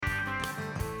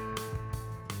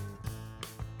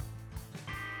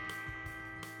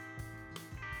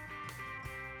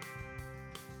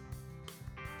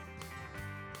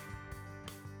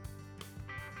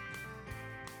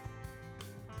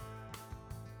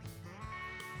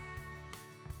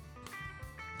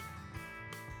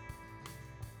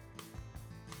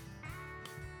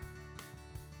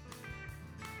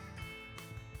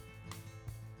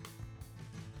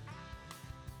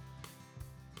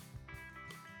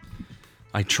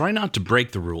I try not to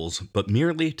break the rules, but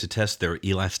merely to test their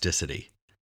elasticity.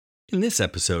 In this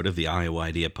episode of the Iowa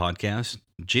Idea Podcast,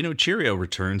 Gino Cheerio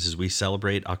returns as we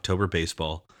celebrate October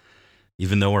baseball,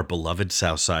 even though our beloved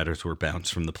Southsiders were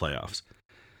bounced from the playoffs.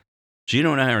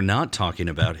 Gino and I are not talking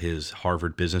about his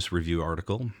Harvard Business Review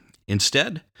article.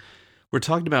 Instead, we're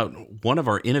talking about one of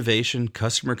our innovation,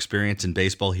 customer experience, and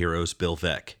baseball heroes, Bill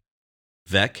Veeck.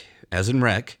 Veeck, as in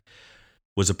Wreck,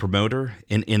 was a promoter,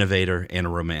 an innovator, and a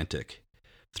romantic.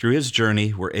 Through his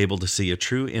journey, we're able to see a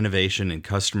true innovation and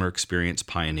customer experience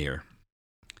pioneer.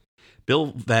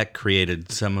 Bill Veeck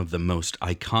created some of the most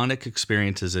iconic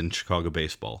experiences in Chicago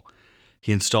baseball.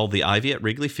 He installed the Ivy at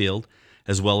Wrigley Field,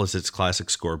 as well as its classic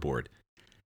scoreboard.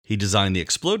 He designed the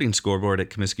exploding scoreboard at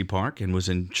Comiskey Park and was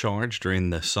in charge during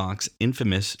the Sox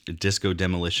infamous Disco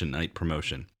Demolition Night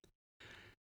promotion.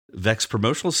 Veeck's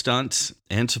promotional stunts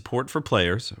and support for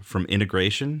players, from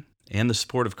integration and the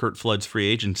support of Curt Flood's free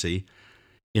agency,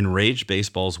 enraged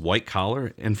baseball's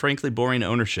white-collar and frankly boring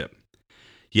ownership.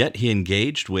 Yet he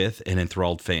engaged with and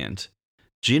enthralled fans.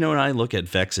 Gino and I look at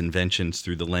Veeck's inventions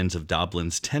through the lens of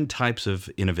Doblin's 10 types of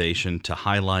innovation to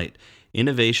highlight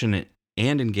innovation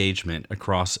and engagement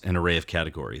across an array of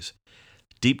categories.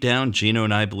 Deep down, Gino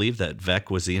and I believe that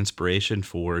Veeck was the inspiration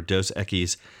for Dos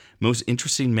Equis' most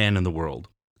interesting man in the world.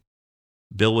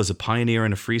 Bill was a pioneer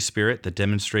and a free spirit that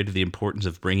demonstrated the importance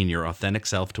of bringing your authentic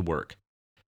self to work.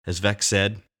 As Veeck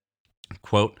said,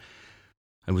 quote,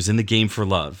 "I was in the game for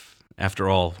love. After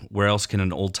all, where else can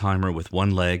an old-timer with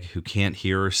one leg who can't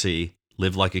hear or see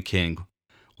live like a king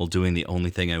while doing the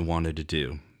only thing I wanted to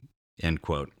do?" End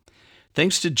quote.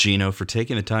 Thanks to Gino for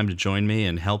taking the time to join me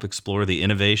and help explore the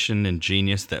innovation and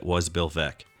genius that was Bill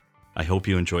Veeck. I hope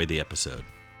you enjoyed the episode.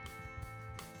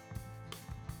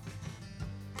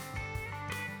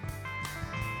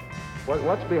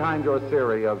 What's behind your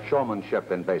theory of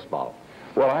showmanship in baseball?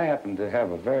 Well, I happen to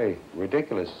have a very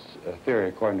ridiculous theory,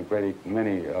 according to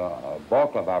many ball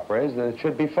club operators, that it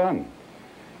should be fun.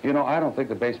 You know, I don't think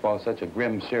that baseball is such a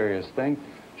grim, serious thing.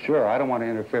 Sure, I don't want to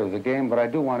interfere with the game, but I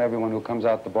do want everyone who comes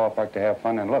out the ballpark to have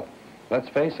fun. And look, let's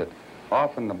face it,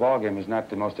 often the ball game is not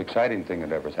the most exciting thing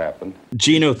that ever's happened.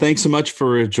 Gino, thanks so much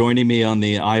for joining me on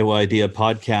the Iowa Idea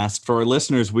Podcast. For our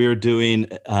listeners, we are doing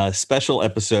a special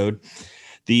episode.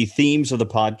 The themes of the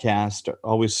podcast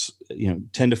always,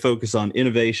 tend to focus on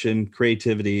innovation,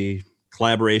 creativity,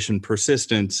 collaboration,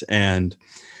 persistence. And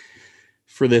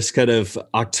for this kind of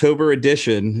October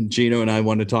edition, Gino and I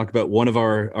want to talk about one of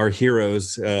our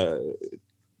heroes,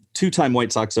 two-time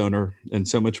White Sox owner, and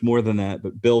so much more than that,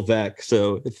 but Bill Veeck.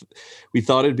 So we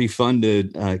thought it'd be fun to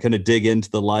kind of dig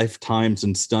into the lifetimes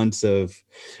and stunts of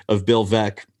Bill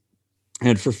Veeck.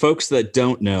 And for folks that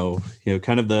don't know,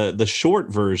 kind of the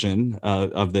short version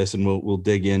of this, and we'll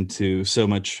dig into so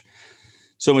much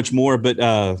more. But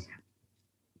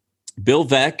Bill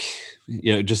Veeck,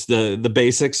 just the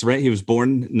basics, right? He was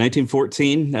born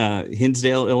 1914,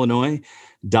 Hinsdale, Illinois.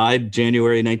 Died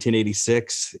January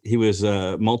 1986. He was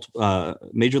a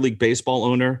Major League Baseball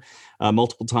owner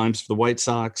multiple times for the White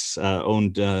Sox.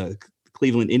 Owned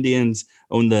Cleveland Indians,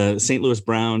 owned the St. Louis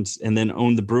Browns, and then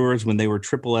owned the Brewers when they were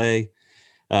AAA.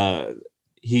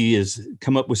 He has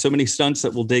come up with so many stunts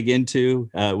that we'll dig into.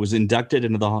 Was inducted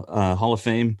into the Hall of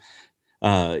Fame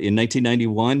in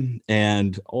 1991,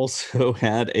 and also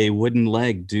had a wooden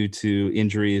leg due to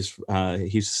injuries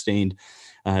he sustained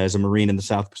as a Marine in the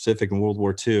South Pacific in World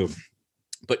War II.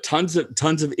 But tons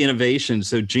of innovation.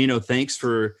 So Gino, thanks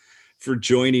for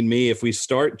joining me. If we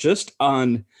start just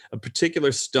on a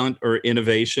particular stunt or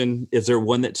innovation, is there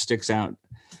one that sticks out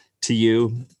to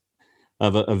you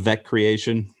of a Veeck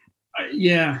creation?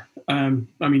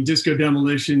 Disco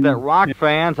Demolition. That rock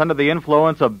fans, under the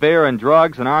influence of beer and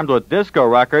drugs and armed with disco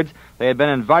records they had been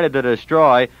invited to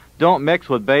destroy, don't mix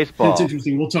with baseball. It's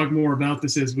interesting. We'll talk more about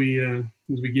this as we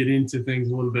get into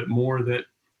things a little bit more. That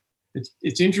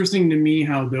it's interesting to me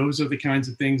how those are the kinds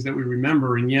of things that we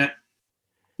remember, and yet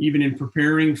even in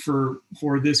preparing for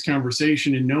this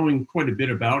conversation and knowing quite a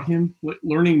bit about him,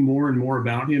 learning more and more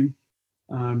about him,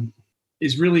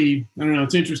 is really, I don't know,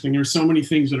 it's interesting. There's so many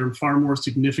things that are far more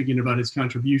significant about his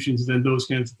contributions than those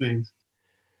kinds of things.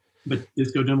 But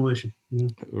Disco Demolition.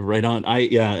 Right on.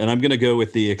 And I'm going to go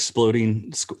with the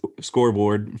exploding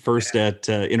scoreboard first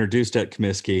introduced at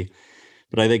Comiskey.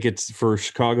 But I think it's for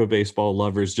Chicago baseball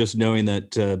lovers, just knowing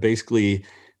that basically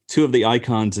two of the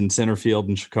icons in center field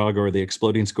in Chicago are the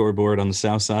exploding scoreboard on the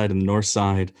south side and the north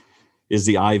side is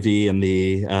the Ivy and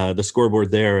the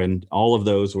scoreboard there, and all of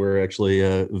those were actually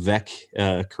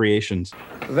Veeck creations.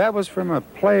 That was from a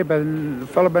play by a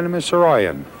fellow by the name of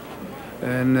Soroyan.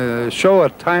 And show a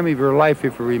time of your life,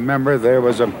 if you remember, there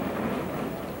was a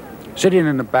sitting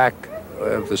in the back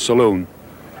of the saloon,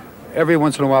 every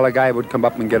once in a while a guy would come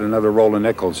up and get another roll of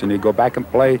nickels, and he'd go back and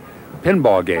play a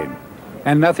pinball game.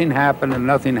 And nothing happened, and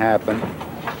nothing happened.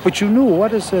 But you knew,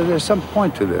 there's some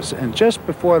point to this. And just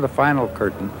before the final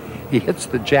curtain, he hits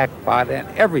the jackpot, and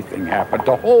everything happened.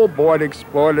 The whole board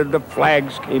exploded, the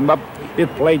flags came up, it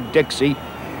played Dixie.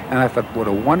 And I thought, what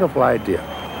a wonderful idea.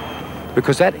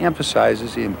 Because that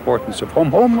emphasizes the importance of home.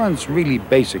 Home runs really,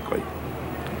 basically,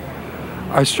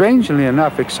 are strangely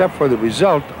enough, except for the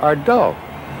result, are dull.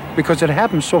 Because it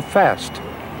happens so fast.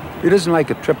 It isn't like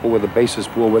a triple with a bases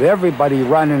full with everybody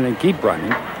running and keep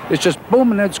running. It's just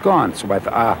boom and it's gone. So I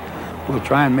thought, we'll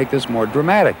try and make this more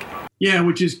dramatic. Yeah,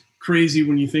 which is crazy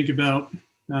when you think about,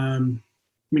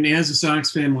 as a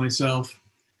Sox fan myself,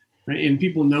 right, and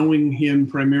people knowing him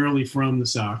primarily from the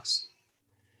Sox,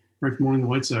 right, from the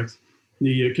White Sox,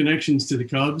 the connections to the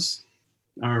Cubs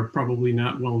are probably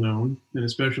not well known, and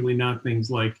especially not things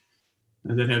like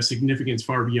that have significance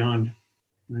far beyond,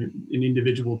 right, an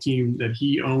individual team that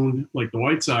he owned, like the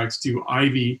White Sox, to the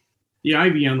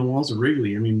ivy on the walls of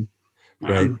Wrigley.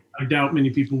 Right. I doubt many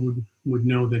people would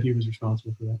know that he was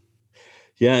responsible for that.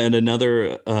 Yeah, and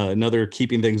another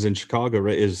keeping things in Chicago,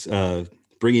 right, is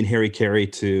bringing Harry Carey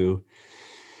to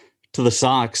the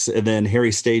Sox, and then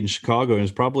Harry stayed in Chicago and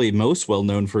is probably most well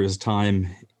known for his time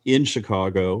in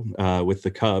Chicago with the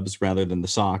Cubs rather than the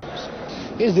Sox.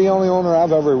 He's the only owner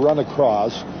I've ever run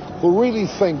across who really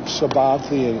thinks about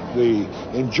the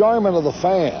enjoyment of the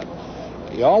fan.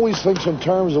 He always thinks in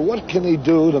terms of what can he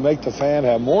do to make the fan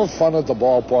have more fun at the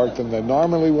ballpark than they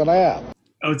normally would have.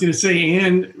 I was going to say,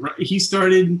 and he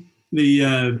started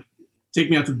the Take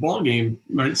Me Out to the Ball Game,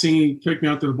 right? Singing Take Me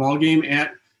Out to the Ball Game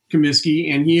at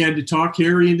Comiskey, and he had to talk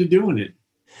Harry into doing it.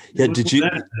 Yeah, did you?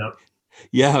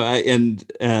 Yeah, and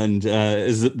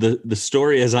the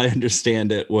story, as I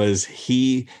understand it, was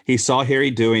he saw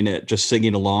Harry doing it, just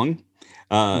singing along,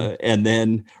 and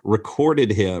then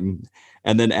recorded him,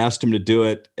 and then asked him to do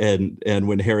it. And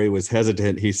when Harry was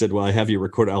hesitant, he said, "Well, I have you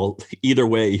record. Either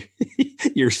way,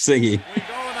 you're singing." We go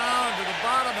down to the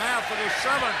bottom half of the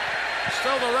seventh.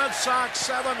 Still the Red Sox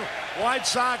 7, White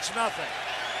Sox nothing.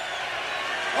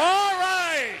 All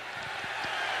right,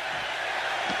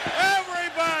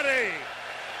 everybody.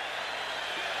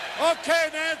 Okay,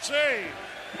 Nancy.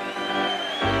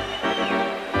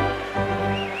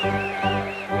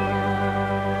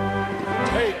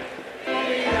 Take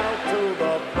me out to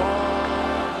the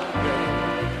ball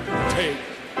game. Take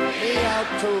me out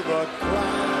to the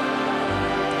crowd.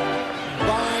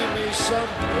 Buy me some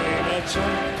peanuts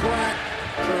and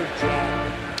Cracker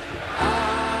Jack.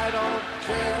 I don't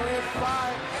care if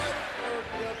I ever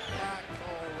get back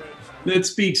orange. That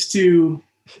speaks to,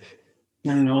 I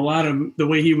don't know, a lot of the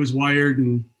way he was wired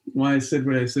and why I said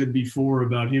what I said before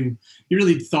about him. He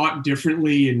really thought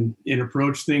differently and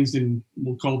approached things in,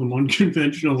 we'll call them,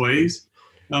 unconventional ways.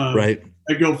 Right.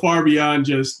 That go far beyond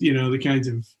just, the kinds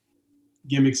of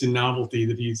gimmicks and novelty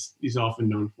that he's often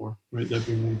known for. Right.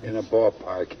 In a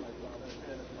ballpark,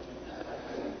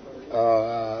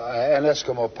 an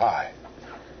Eskimo pie.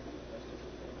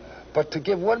 But to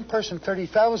give one person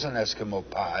 30,000 Eskimo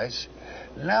pies,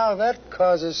 now that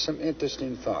causes some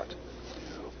interesting thought.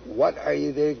 What are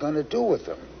they going to do with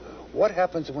them? What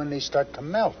happens when they start to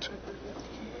melt?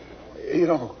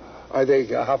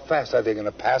 How fast are they going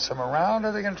to pass them around? Or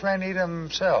are they going to try and eat them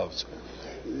themselves?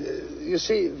 You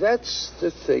see, that's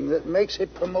the thing that makes a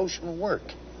promotion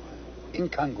work.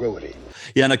 Incongruity.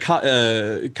 Yeah, and a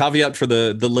caveat for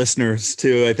the listeners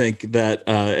too. I think that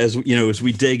as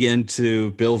we dig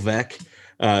into Bill Veeck,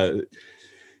 I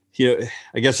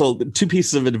guess two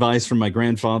pieces of advice from my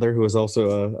grandfather, who was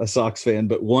also a Sox fan.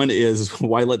 But one is,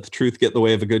 why let the truth get in the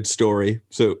way of a good story?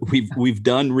 So we've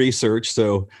done research.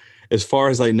 So as far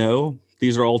as I know,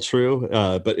 these are all true.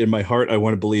 But in my heart, I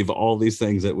want to believe all these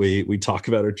things that we talk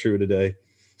about are true today.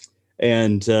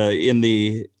 And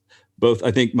both,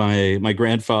 I think my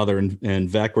grandfather and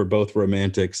Veeck were both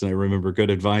romantics, and I remember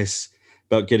good advice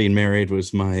about getting married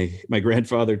was my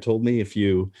grandfather told me, if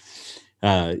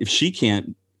she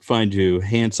can't find you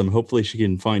handsome, hopefully she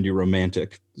can find you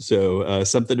romantic. So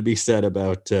something to be said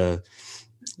about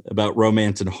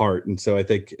romance and heart. And so I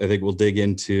think we'll dig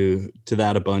into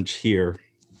that a bunch here.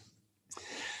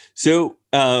 So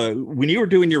when you were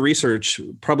doing your research,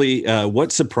 probably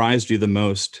what surprised you the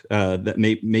most that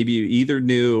maybe you either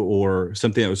knew or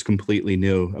something that was completely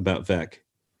new about Veeck?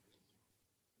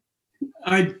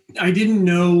 I didn't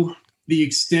know the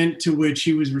extent to which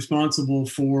he was responsible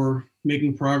for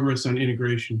making progress on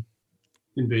integration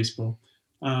in baseball.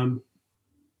 And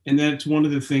that's one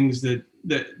of the things that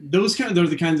those are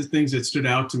the kinds of things that stood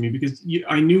out to me, because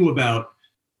I knew about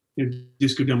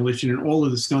disco demolition and all of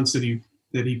the stunts that he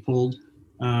that he pulled,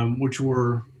 which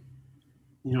were,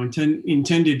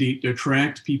 intended to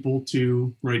attract people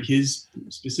to his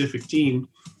specific team.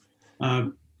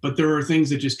 But there are things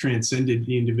that just transcended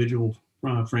the individual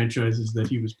franchises that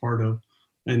he was part of,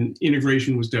 and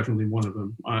integration was definitely one of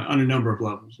them on a number of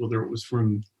levels. Whether it was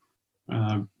from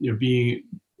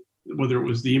whether it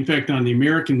was the impact on the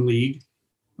American League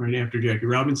right after Jackie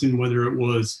Robinson, whether it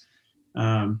was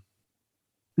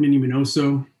Minnie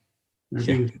Minoso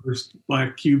being the first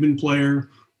Black Cuban player,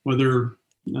 whether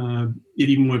it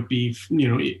even went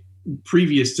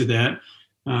previous to that,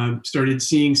 started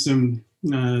seeing some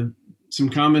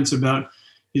comments about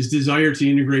his desire to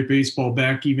integrate baseball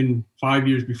back even 5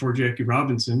 years before Jackie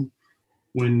Robinson,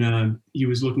 when he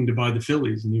was looking to buy the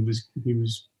Phillies, and he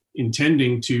was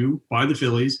intending to buy the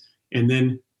Phillies and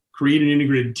then create an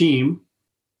integrated team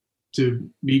to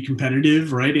be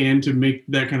competitive, right, and to make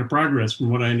that kind of progress, from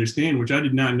what I understand, which I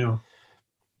did not know.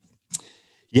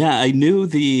 Yeah, I knew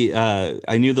the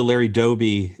Larry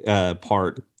Doby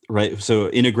part, right? So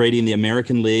integrating the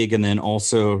American League, and then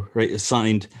also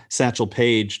assigned Satchel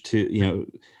Paige to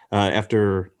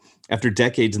after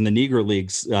decades in the Negro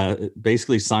Leagues,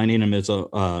 basically signing him as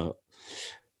a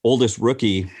oldest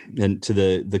rookie to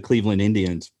the Cleveland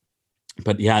Indians.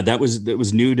 But yeah, that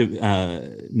was new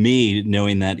to me,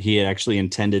 knowing that he had actually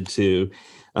intended to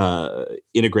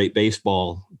integrate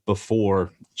baseball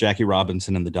before Jackie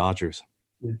Robinson and the Dodgers.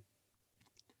 Yeah.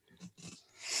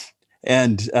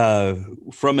 And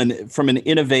from an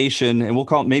innovation, and we'll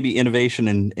call it maybe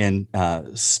innovation and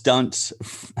stunts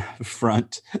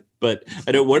front, but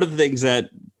I know one of the things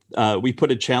that we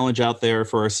put a challenge out there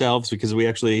for ourselves, because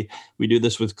we do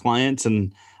this with clients,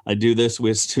 and I do this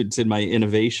with students in my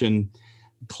innovation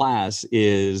class,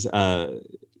 is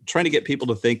trying to get people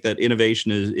to think that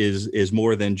innovation is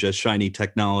more than just shiny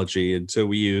technology. And so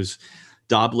we use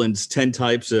Doblin's 10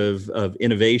 types of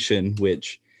innovation,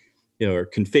 which are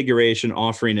configuration,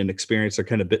 offering, and experience are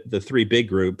kind of the three big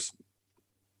groups.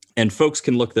 And folks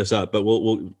can look this up, but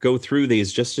we'll go through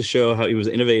these just to show how he was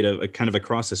innovative, kind of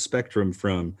across a spectrum,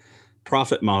 from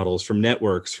profit models, from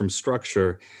networks, from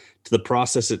structure, to the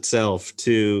process itself,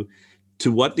 to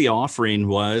what the offering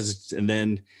was. And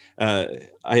then I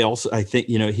think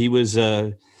he was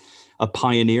a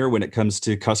pioneer when it comes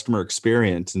to customer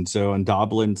experience. And so on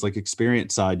Doblin's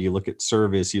experience side, you look at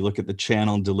service, you look at the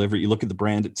channel and delivery, you look at the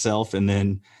brand itself, and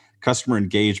then customer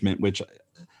engagement, which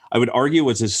I would argue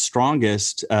was his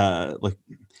strongest.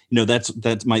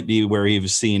 That might be where he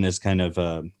was seen as kind of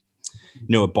a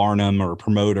Barnum or a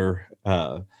promoter.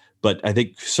 But I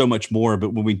think so much more.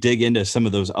 But when we dig into some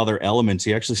of those other elements,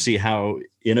 you actually see how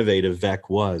innovative Veeck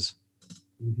was.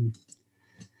 Mm-hmm.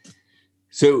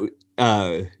 So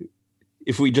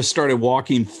if we just started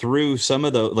walking through some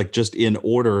of the, just in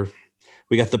order,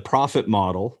 we got the profit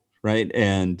model, right?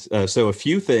 And so a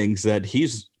few things that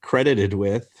he's credited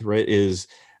with, right, is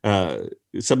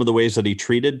some of the ways that he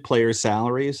treated players'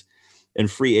 salaries and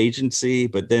free agency,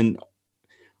 but then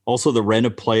also the rent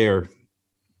a player.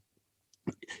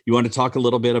 You want to talk a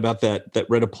little bit about that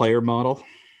rent a player model?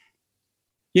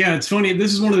 Yeah, it's funny.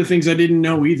 This is one of the things I didn't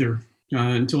know either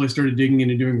until I started digging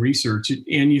into doing research.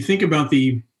 And you think about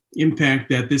the impact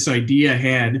that this idea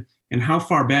had and how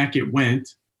far back it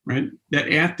went, right? That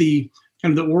at the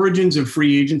kind of the origins of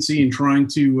free agency and trying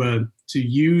to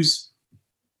use,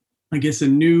 I guess, a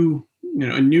new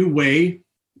way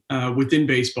within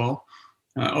baseball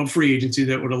of free agency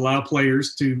that would allow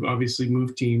players to obviously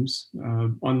move teams,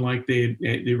 unlike they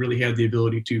really had the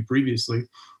ability to previously.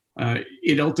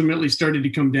 It ultimately started to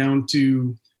come down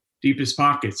to deepest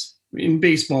pockets. In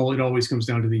baseball, it always comes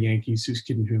down to the Yankees, who's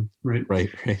kidding who, right? Right.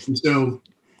 And so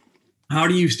how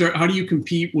do you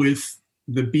compete with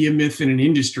the behemoth in an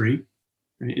industry?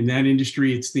 Right? In that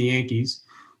industry, it's the Yankees,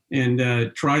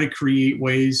 and try to create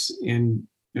ways and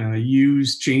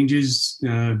use changes,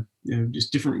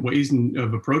 just different ways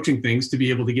of approaching things to be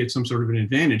able to get some sort of an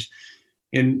advantage.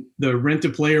 And the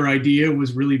rent-a-player idea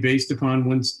was really based upon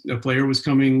when a player was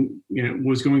going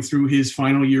through his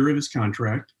final year of his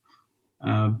contract,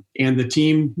 and the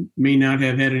team may not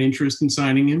have had an interest in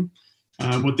signing him.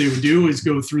 What they would do is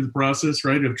go through the process,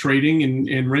 right, of trading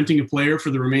and renting a player for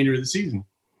the remainder of the season.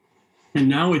 And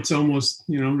now it's almost,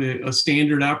 a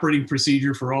standard operating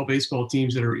procedure for all baseball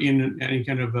teams that are in any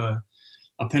kind of a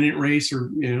pennant race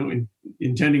or,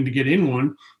 intending to get in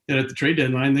one, that at the trade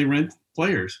deadline, they rent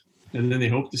players and then they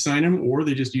hope to sign them, or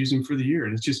they just use them for the year.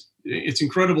 And it's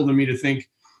incredible to me to think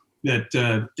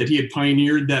that he had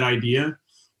pioneered that idea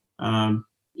and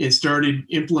started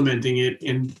implementing it,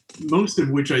 and most of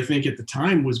which I think at the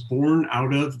time was born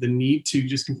out of the need to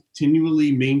just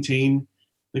continually maintain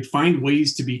like find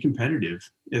ways to be competitive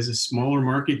as a smaller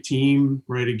market team,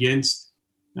 right, against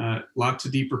lots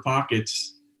of deeper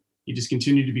pockets. He just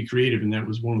continued to be creative, and that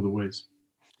was one of the ways.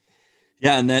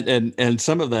 Yeah, and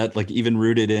some of that, like, even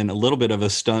rooted in a little bit of a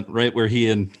stunt, right, where he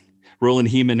and Roland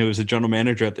Heeman, who was a general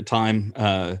manager at the time,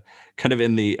 kind of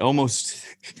in the almost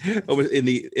in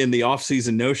the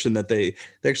off-season notion that they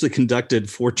actually conducted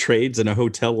 4 trades in a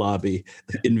hotel lobby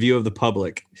in view of the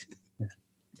public.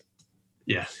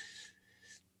 Yeah.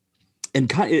 And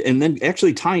then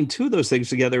actually tying two of those things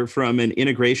together from an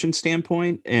integration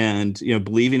standpoint and,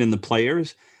 believing in the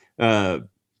players.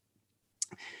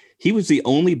 He was the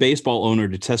only baseball owner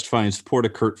to testify in support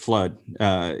of Curt Flood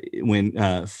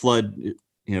when Flood,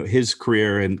 his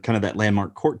career and kind of that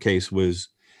landmark court case was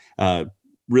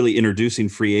really introducing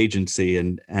free agency.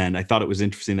 And I thought it was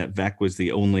interesting that Veeck was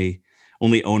the only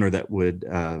owner that would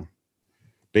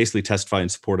basically testify in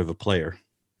support of a player.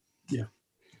 Yeah.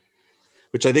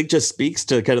 Which I think just speaks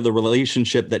to kind of the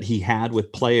relationship that he had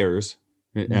with players,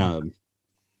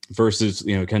 versus,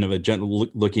 kind of a general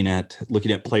looking at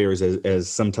players as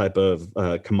some type of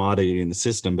commodity in the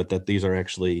system, but that these are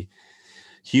actually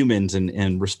humans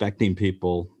and respecting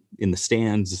people in the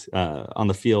stands, on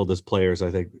the field as players.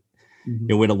 I think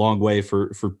it went a long way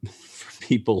for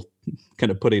people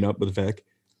kind of putting up with Veeck.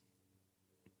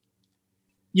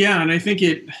 Yeah. And I think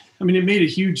it made a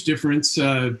huge difference,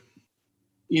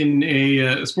 in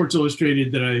a Sports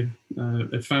Illustrated that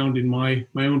I found in my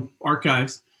own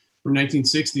archives from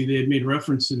 1960. They had made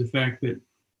reference to the fact that,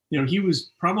 he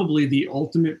was probably the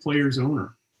ultimate player's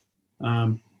owner.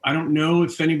 I don't know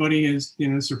if anybody has,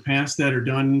 surpassed that or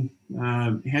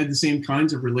had the same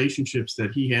kinds of relationships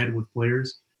that he had with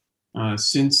players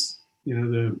since,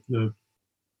 the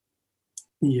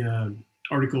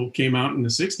article came out in the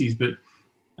 60s. But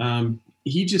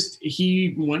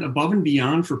he went above and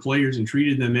beyond for players and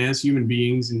treated them as human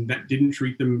beings, and that didn't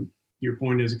treat them, to your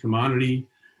point, as a commodity.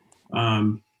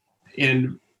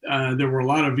 And there were a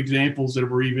lot of examples that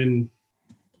were even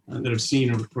that I've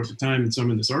seen over the course of time, and some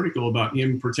in this article, about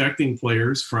him protecting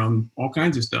players from all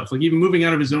kinds of stuff, like even moving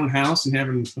out of his own house and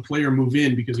having a player move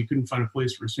in because he couldn't find a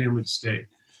place for his family to stay.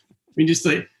 I mean, just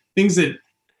like things that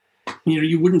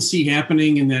you wouldn't see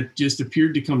happening, and that just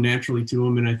appeared to come naturally to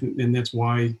him. And I think, and that's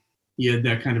why he had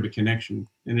that kind of a connection.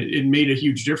 And it made a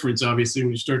huge difference, obviously,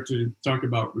 when you start to talk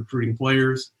about recruiting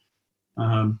players,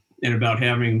 and about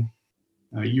having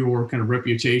your kind of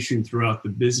reputation throughout the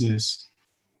business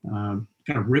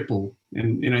kind of ripple.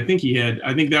 And I think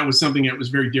that was something that was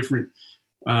very different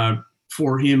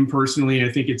for him personally.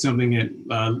 I think it's something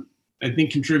that I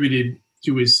think contributed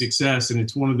to his success. And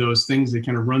it's one of those things that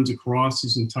kind of runs across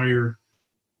his entire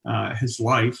his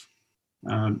life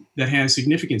that has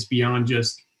significance beyond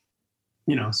just,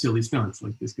 silly stunts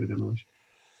like Disco Demolition.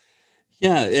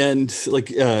 Yeah, and like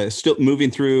still moving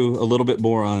through a little bit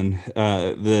more on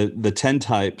the 10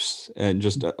 types, and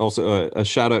just also a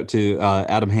shout out to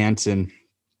Adam Hansen,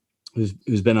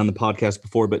 who's been on the podcast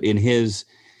before, but in his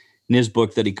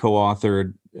book that he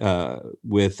co-authored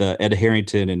with Ed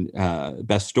Harrington and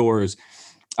Beth Stores,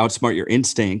 Outsmart Your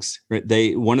Instincts.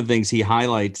 Right? One of the things he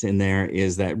highlights in there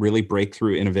is that really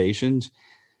breakthrough innovations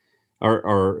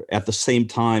are at the same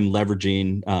time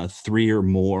leveraging 3 or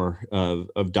more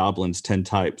of Doblin's 10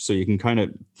 types. So you can kind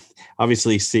of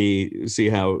obviously see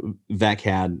how Veeck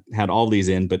had all these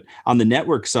in. But on the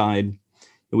network side,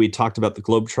 we talked about the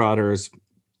Globetrotters,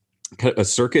 a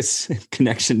circus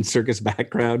connection, circus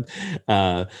background,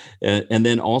 and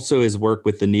then also his work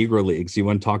with the Negro Leagues. You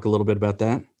want to talk a little bit about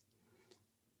that?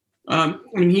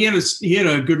 He had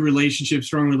a good relationship,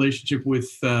 strong relationship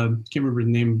with can't remember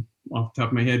the name off the top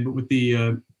of my head, but with the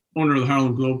owner of the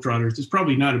Harlem Globetrotters. It's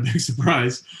probably not a big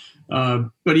surprise,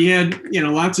 but he had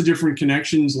lots of different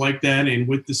connections like that, and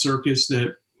with the circus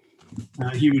that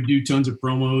he would do tons of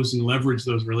promos and leverage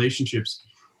those relationships.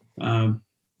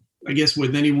 I guess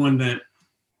with anyone that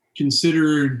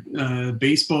considered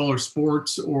baseball or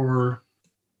sports or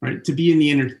right to be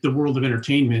in the world of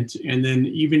entertainment, and then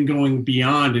even going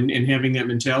beyond and having that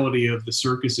mentality of the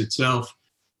circus itself.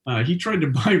 He tried to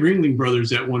buy Ringling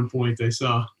Brothers at one point, I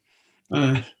saw,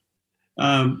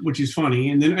 which is funny.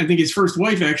 And then I think his first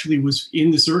wife actually was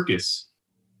in the circus,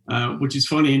 which is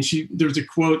funny. And there's a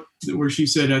quote where she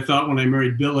said, "I thought when I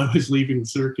married Bill, I was leaving the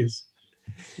circus."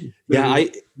 Yeah,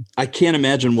 I can't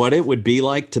imagine what it would be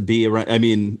like to be around. I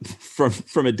mean,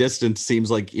 from a distance, seems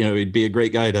like he'd be a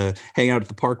great guy to hang out at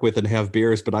the park with and have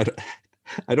beers. But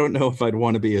I don't know if I'd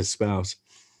want to be his spouse.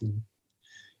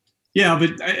 Yeah,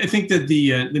 but I think that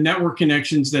the network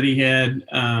connections that he had,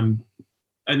 I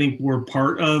think, were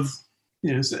part of,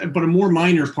 but a more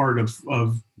minor part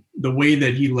of the way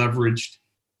that he leveraged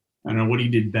I don't know what he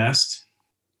did best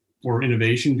for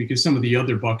innovation, because some of the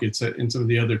other buckets and some of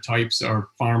the other types are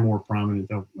far more prominent,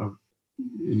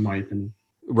 in my opinion.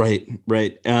 Right.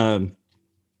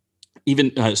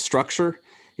 Even structure,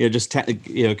 just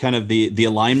kind of the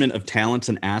alignment of talents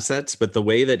and assets, but the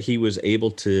way that he was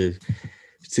able to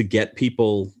get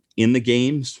people in the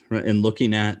games, right, and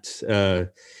looking at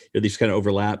these kind of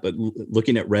overlap, but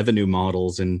looking at revenue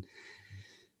models, and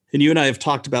you and I have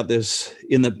talked about this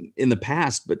in the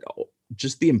past, but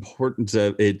just the importance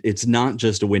of it. It's not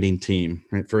just a winning team,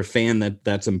 right? For a fan,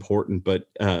 that's important, but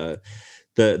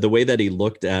the way that he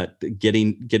looked at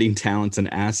getting talents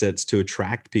and assets to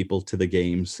attract people to the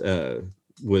games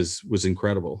was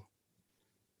incredible.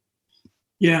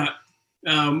 Yeah.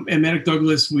 At Maddox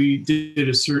Douglas, we did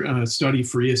a study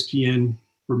for ESPN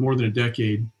for more than a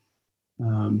decade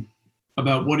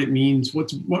about what it means.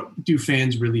 What do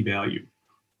fans really value?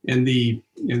 And the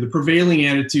prevailing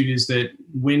attitude is that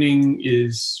winning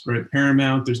is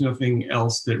paramount. There's nothing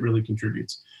else that really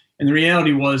contributes. And the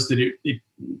reality was that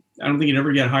I don't think it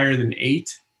ever got higher than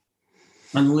 8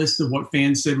 on the list of what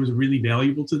fans said was really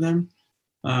valuable to them.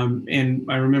 And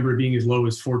I remember it being as low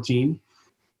as 14.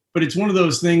 But it's one of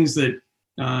those things that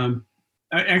I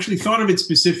actually thought of it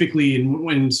specifically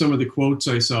in some of the quotes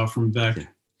I saw from Veeck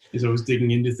as I was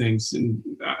digging into things. And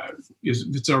if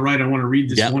it's all right, I want to read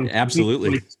this one.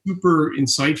 Absolutely. It's super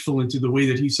insightful into the way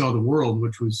that he saw the world,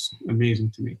 which was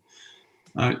amazing to me.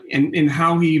 And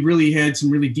how he really had some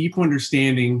really deep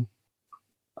understanding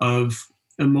of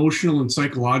emotional and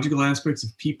psychological aspects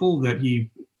of people that he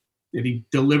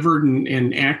delivered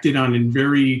and acted on in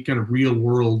very kind of real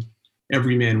world,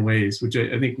 everyman ways, which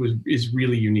I think is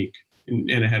really unique and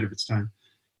ahead of its time.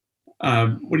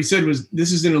 What he said was,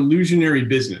 this is an illusionary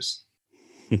business.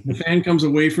 The fan comes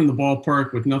away from the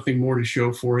ballpark with nothing more to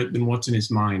show for it than what's in his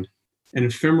mind, an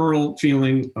ephemeral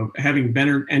feeling of having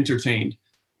been entertained.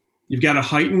 You've got to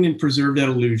heighten and preserve that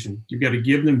illusion. You've got to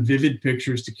give them vivid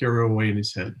pictures to carry away in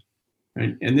his head.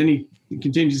 Right? And then he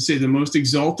continues to say, the most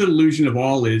exalted illusion of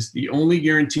all is the only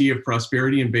guarantee of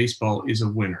prosperity in baseball is a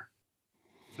winner.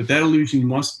 But that illusion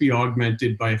must be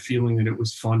augmented by a feeling that it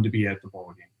was fun to be at the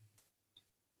ball game.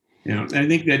 And I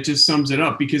think that just sums it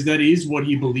up, because that is what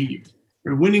he believed.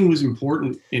 Winning was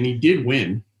important, and he did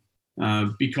win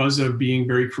because of being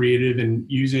very creative and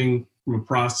using from a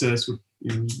process.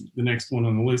 The next one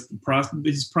on the list,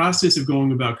 his process of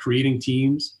going about creating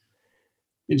teams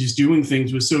and just doing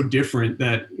things was so different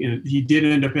that he did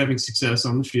end up having success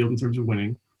on the field in terms of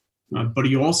winning. But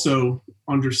he also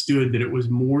understood that it was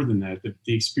more than that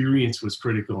the experience was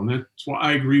critical. And that's why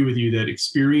I agree with you that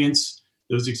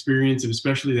those experiences, and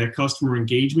especially that customer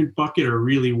engagement bucket, are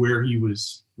really where he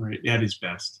was at his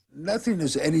best. Nothing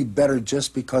is any better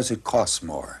just because it costs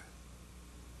more.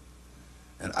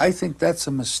 And I think that's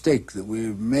a mistake that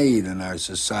we've made in our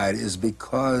society,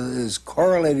 is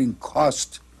correlating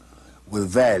cost with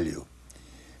value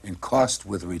and cost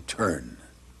with return.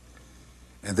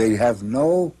 And they have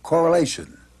no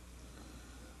correlation.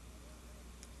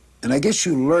 And I guess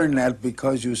you learn that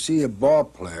because you see a ball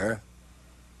player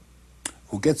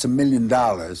who gets $1 million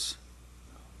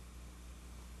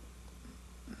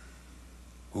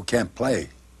who can't play,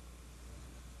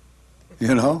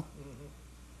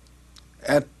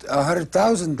 At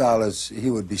 $100,000, he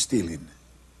would be stealing.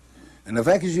 And the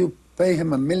fact is, you pay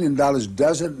him $1 million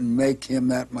doesn't make him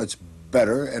that much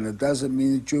better, and it doesn't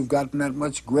mean that you've gotten that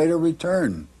much greater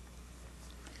return.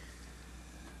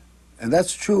 And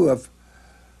that's true of,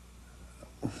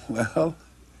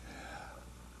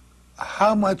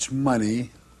 how much money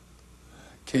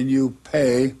can you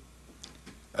pay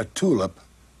a tulip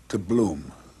to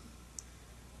bloom?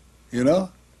 And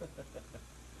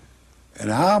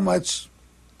how much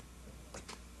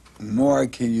more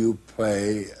can you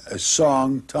pay a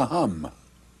song to hum?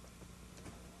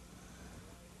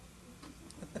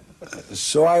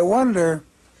 So I wonder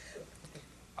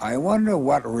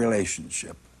what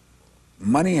relationship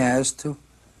money has to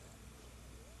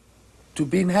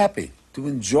being happy, to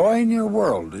enjoying your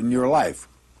world and your life.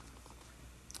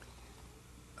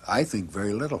 I think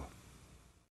very little.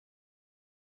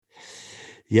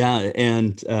 Yeah,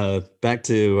 and back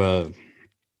to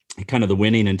kind of the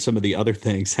winning and some of the other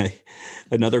things.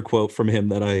 Another quote from him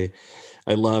that I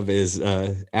love is,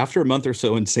 after a month or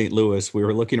so in St. Louis, we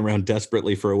were looking around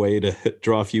desperately for a way to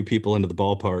draw a few people into the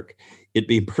ballpark. It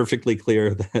being perfectly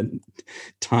clear that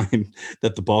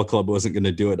that the ball club wasn't going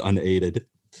to do it unaided.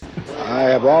 I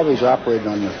have always operated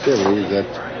on the theory that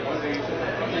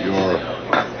your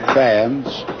fans,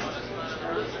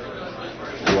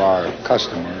 who are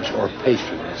customers or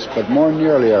patrons, but more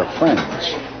nearly are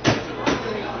friends,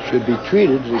 should be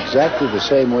treated exactly the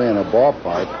same way in a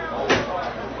ballpark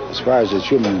as far as it's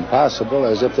humanly possible,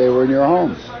 as if they were in your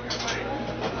home.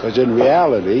 Because in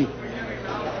reality,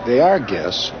 they are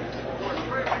guests,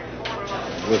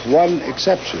 with one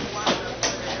exception.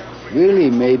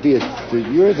 Really, maybe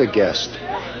you're the guest,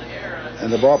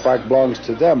 and the ballpark belongs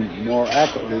to them more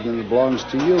accurately than it belongs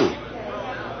to you.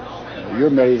 You're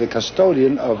merely the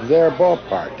custodian of their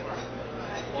ballpark.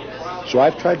 So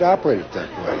I've tried to operate it that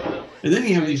way. And then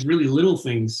you have these really little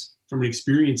things from an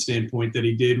experience standpoint that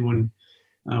he did when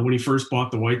he first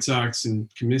bought the White Sox, and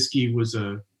Comiskey was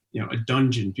a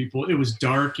dungeon. It was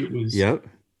dark. It was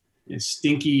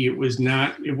stinky. It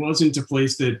wasn't a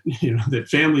place that, that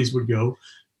families would go.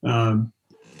 And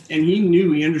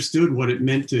he understood what it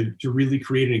meant to really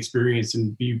create an experience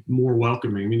and be more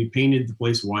welcoming. I mean, he painted the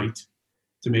place white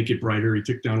to make it brighter. He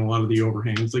took down a lot of the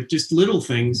overhangs, like just little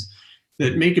things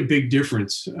that make a big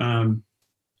difference.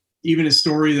 Even a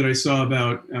story that I saw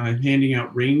about handing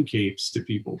out rain capes to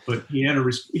people, but he had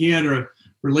a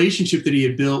relationship that he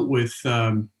had built with,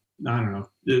 the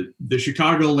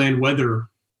Chicagoland Weather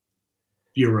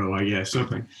Bureau, I guess,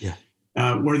 something. Yeah.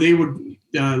 Where they would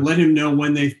let him know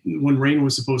when rain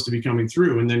was supposed to be coming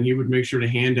through, and then he would make sure to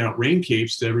hand out rain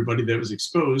capes to everybody that was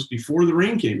exposed before the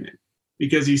rain came in,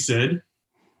 because he said,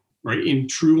 right, in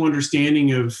true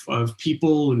understanding of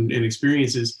people and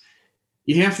experiences,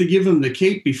 you have to give them the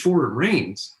cape before it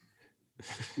rains.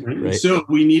 Right? Right. So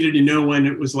we needed to know when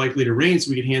it was likely to rain so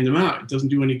we could hand them out. It doesn't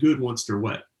do any good once they're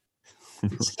wet.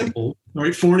 It's simple,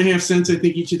 right? 4.5 cents, I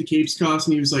think each of the capes cost,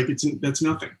 and he was like, that's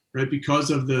nothing, right? Because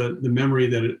of the memory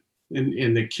that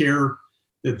and the care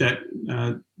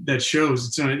that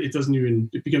shows.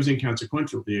 It becomes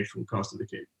inconsequential, the actual cost of the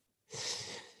cape.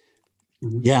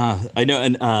 Mm-hmm. Yeah, I know.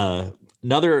 And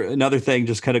another thing,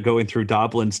 just kind of going through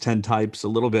Doblin's 10 types a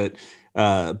little bit,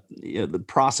 the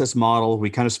process model,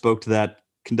 we kind of spoke to that,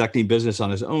 conducting business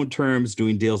on his own terms,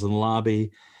 doing deals in the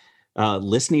lobby,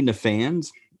 listening to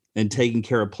fans, and taking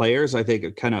care of players. I think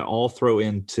it kind of all throw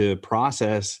into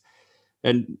process.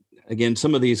 And again,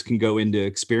 some of these can go into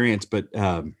experience, but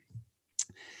one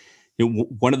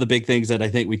of the big things that I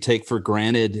think we take for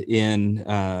granted in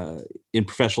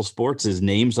professional sports is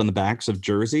names on the backs of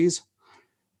jerseys.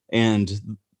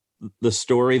 And the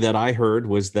story that I heard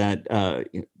was that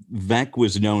Veeck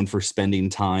was known for spending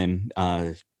time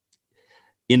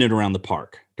in and around the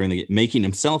park during making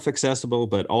himself accessible,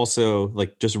 but also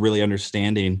like just really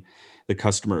understanding the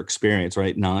customer experience,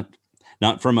 right? Not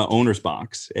from an owner's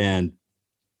box. And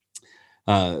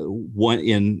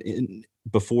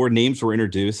before names were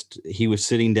introduced, he was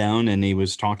sitting down and he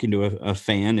was talking to a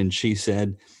fan, and she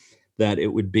said that it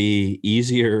would be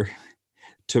easier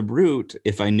to root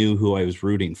if I knew who I was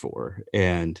rooting for.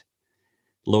 And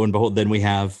lo and behold, then we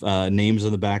have names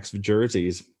on the backs of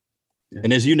jerseys. Yeah.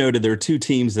 And as you noted, there are two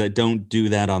teams that don't do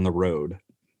that on the road.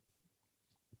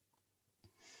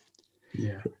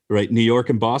 Yeah. Right. New York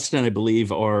and Boston, I believe,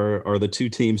 are the two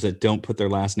teams that don't put their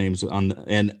last names on.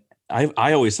 And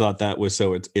I always thought that was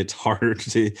so it's harder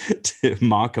to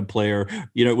mock a player,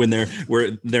 when they're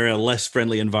in a less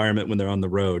friendly environment when they're on the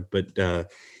road. But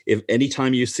if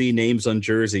anytime you see names on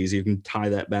jerseys, you can tie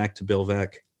that back to Bill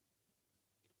Veeck.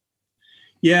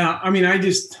 Yeah, I mean,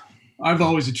 I've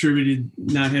always attributed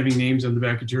not having names on the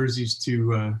back of jerseys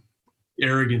to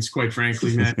arrogance, quite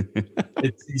frankly, Matt.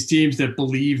 It's these teams that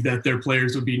believe that their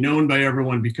players will be known by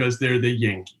everyone because they're the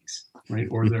Yankees, right?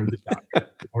 Or they're the Dodgers,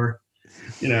 or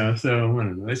so I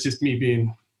don't know. That's just me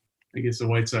being, I guess, a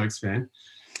White Sox fan.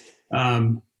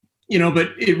 But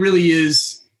it really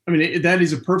is. I mean, that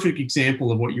is a perfect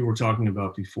example of what you were talking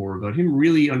about before, about him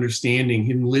really understanding,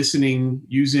 him listening,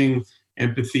 using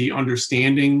empathy,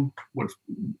 understanding what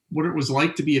it was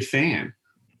like to be a fan,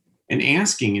 and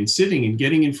asking and sitting and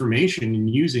getting information and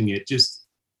using it, just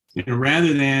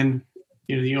rather than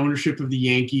the ownership of the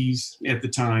Yankees at the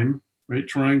time, right,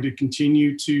 trying to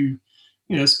continue to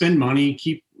spend money,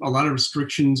 keep a lot of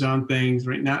restrictions on things,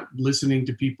 right, not listening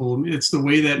to people. I mean, it's the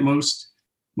way that most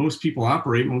people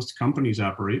operate, most companies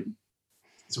operate.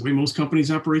 It's the way most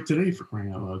companies operate today, for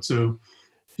crying out loud. So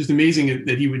just amazing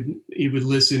that he would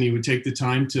listen, he would take the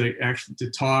time to actually to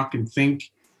talk and think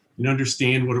and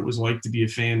understand what it was like to be a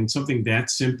fan. And something that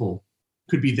simple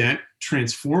could be that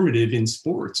transformative in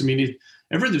sports. I mean,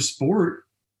 every other sport,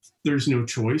 there's no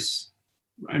choice.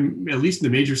 At least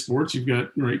in the major sports, you've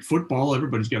got, right, football,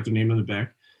 everybody's got their name on the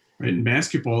back, right? In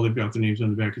basketball, they've got their names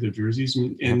on the back of their jerseys.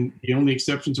 And the only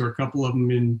exceptions are a couple of them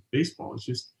in baseball. It's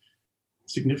just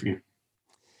significant.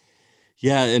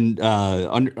 Yeah, and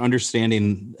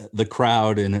understanding the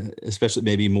crowd, and especially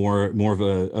maybe more of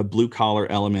a blue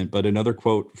collar element. But another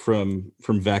quote from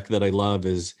Veeck that I love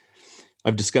is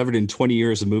I've discovered in 20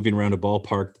 years of moving around a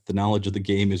ballpark that the knowledge of the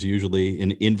game is usually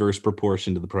in inverse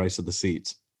proportion to the price of the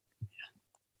seats.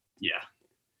 Yeah.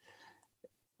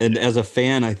 And as a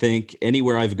fan, I think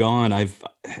anywhere I've gone,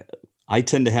 I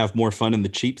tend to have more fun in the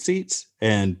cheap seats,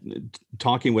 and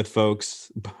talking with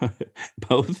folks,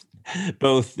 both,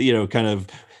 kind of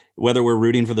whether we're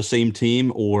rooting for the same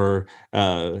team or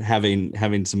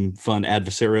having some fun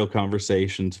adversarial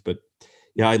conversations. But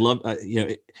yeah, I love,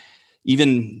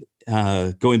 even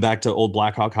going back to old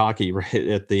Blackhawk hockey right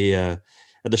at the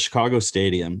Chicago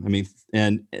Stadium. I mean,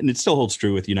 and it still holds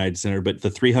true with United Center, but the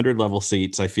 300 level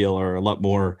seats I feel are a lot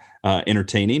more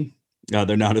entertaining.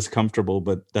 They're not as comfortable,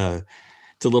 but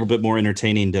it's a little bit more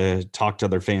entertaining to talk to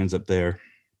other fans up there.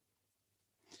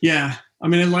 Yeah, I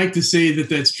mean, I'd like to say that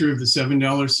that's true of the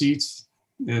 $7 seats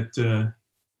at the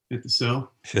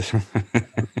cell,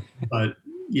 but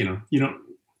you don't.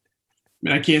 I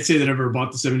mean, I can't say that I've ever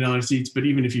bought the $7 seats, but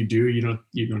even if you do, you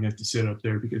don't have to sit up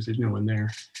there because there's no one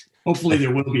there. Hopefully,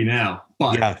 there will be now.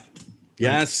 But yeah,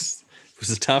 yes, it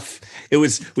was tough. It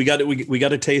was. We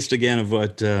got a taste again of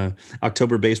what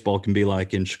October baseball can be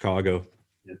like in Chicago.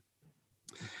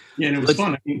 Yeah, and it was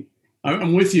fun. I mean,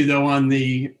 I'm with you though on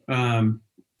the.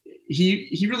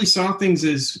 He really saw things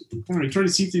as, I don't know, he tried to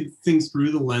see things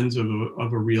through the lens of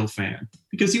a real fan,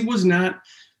 because he was an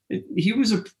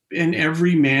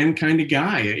everyman kind of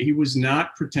guy. He was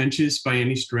not pretentious by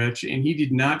any stretch, and he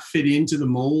did not fit into the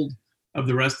mold of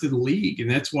the rest of the league. And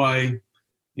that's why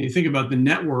you think about the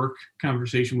network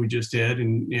conversation we just had,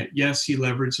 and yes, he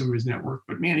leveraged some of his network,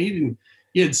 but man, he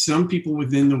had some people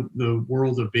within the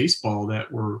world of baseball that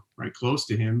were right close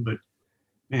to him, but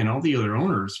man, all the other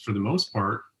owners for the most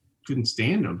part couldn't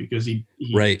stand him because he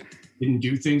right. didn't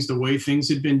do things the way things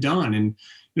had been done. And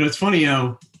it's funny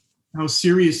how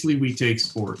seriously we take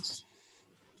sports.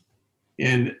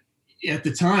 And at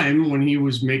the time when he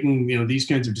was making these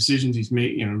kinds of decisions, he's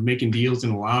making deals in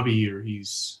a lobby, or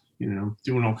he's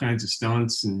doing all kinds of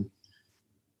stunts, and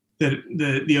that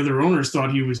the other owners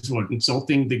thought he was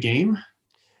insulting the game,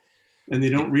 and they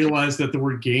don't realize that the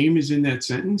word game is in that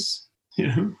sentence.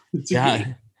 It's a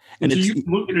game. And so you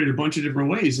can look at it a bunch of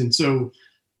different ways. And so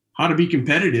how to be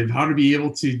competitive, how to be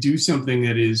able to do something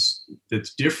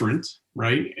that's different,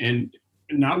 right? And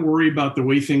not worry about the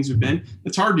way things have been.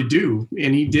 It's hard to do.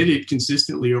 And he did it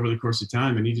consistently over the course of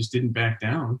time, and he just didn't back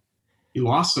down. He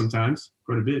lost sometimes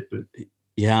quite a bit, but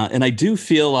yeah. And I do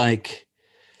feel like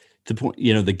the point,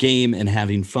 the game and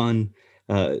having fun,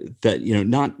 that,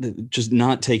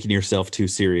 not taking yourself too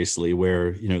seriously,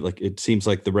 where, like it seems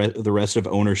like the rest of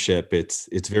ownership, it's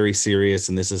very serious,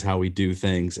 and this is how we do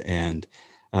things. And,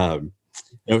 in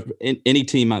any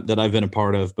team that I've been a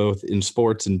part of, both in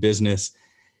sports and business,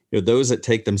 those that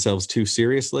take themselves too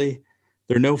seriously,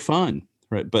 they're no fun.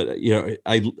 Right. But,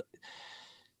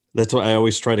 that's why I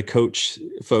always try to coach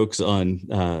folks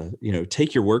on,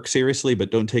 take your work seriously,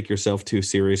 but don't take yourself too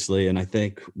seriously. And I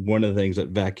think one of the things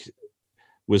that Veeck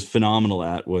was phenomenal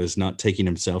at was not taking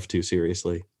himself too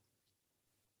seriously.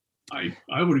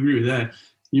 I would agree with that.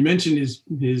 You mentioned his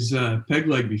peg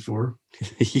leg before.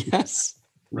 Yes.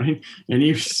 Right. And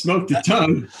he smoked a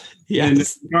ton.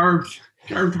 Yes. And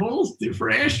carved holes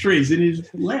for ashtrays in his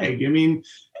leg. I mean,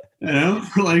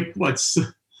 like what's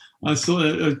a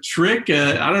trick?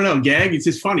 I don't know, gag. It's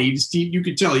just funny. You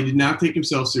could tell he did not take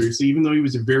himself seriously, even though he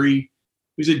was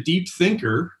a deep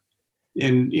thinker.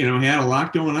 And he had a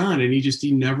lot going on, and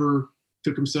he never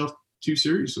took himself too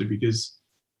seriously, because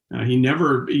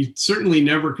he certainly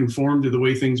never conformed to the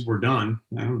way things were done.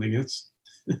 I don't think that's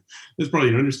probably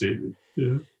an understatement.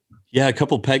 Yeah, a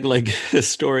couple peg leg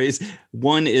stories.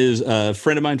 One is a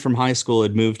friend of mine from high school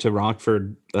had moved to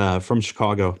Rockford from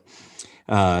Chicago,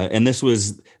 and this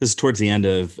is towards the end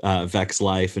of Veeck's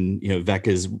life, and Veeck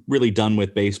is really done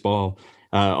with baseball.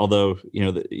 Although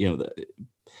you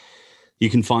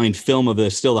can find film of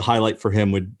this. Still, the highlight for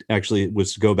him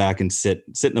was to go back and sit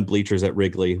in the bleachers at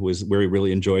Wrigley, was where he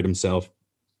really enjoyed himself.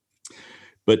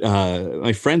 But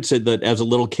my friend said that as a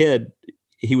little kid,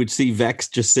 he would see Veeck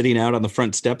just sitting out on the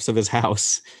front steps of his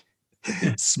house,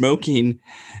 smoking,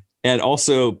 and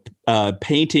also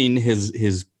painting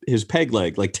his peg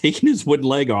leg, like taking his wooden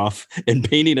leg off and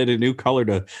painting it a new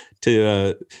color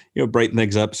to brighten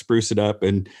things up, spruce it up.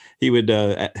 And he would.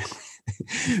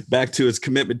 Back to his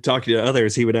commitment talking to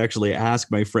others, he would actually ask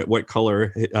my friend what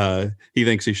color he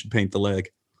thinks he should paint the leg.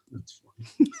 That's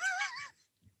funny.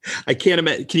 I can't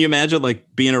imagine. Can you imagine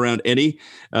like being around any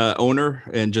owner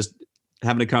and just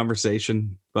having a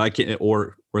conversation? But I can't,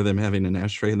 or them having an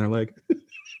ashtray in their leg.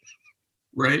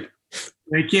 Right.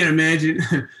 I can't imagine.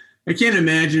 I can't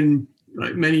imagine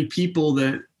like many people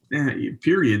that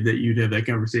period that you'd have that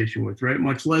conversation with, right?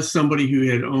 Much less somebody who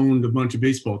had owned a bunch of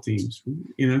baseball teams.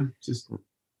 It's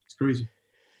crazy.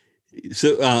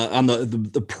 So on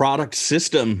the product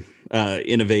system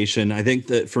innovation, I think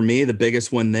that for me the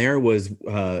biggest one there was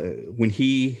when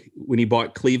he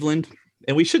bought Cleveland,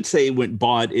 and we should say when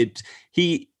bought it,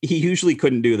 he usually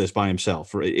couldn't do this by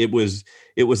himself. It was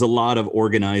a lot of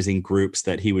organizing groups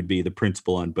that he would be the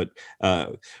principal on. But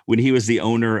when he was the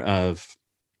owner of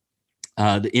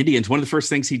the Indians, one of the first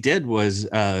things he did was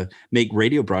make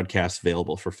radio broadcasts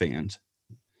available for fans.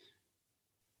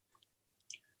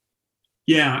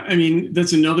 Yeah, I mean,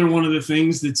 that's another one of the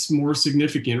things that's more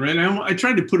significant, right? I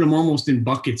tried to put them almost in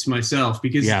buckets myself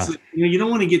because it's like, you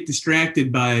don't want to get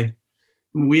distracted by.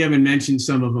 We haven't mentioned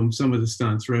some of the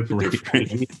stunts, right? But they're funny.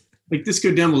 I mean, like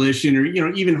Disco Demolition, or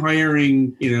even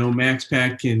hiring Max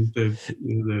Pack and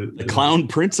the clown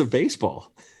prince of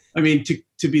baseball. I mean,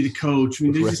 to be the coach. I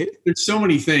mean, there's so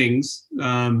many things.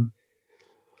 So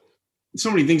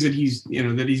many things that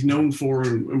he's known for,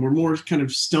 and we're more kind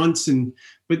of stunts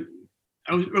but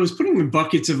I was putting them in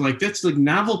buckets of like, that's like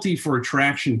novelty for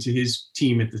attraction to his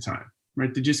team at the time,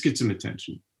 right? To just get some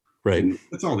attention. Right. And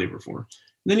that's all they were for.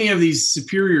 And then you have these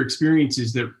superior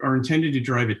experiences that are intended to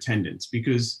drive attendance,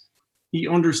 because he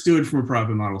understood from a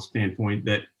profit model standpoint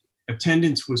that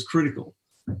attendance was critical.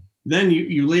 Then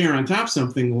you layer on top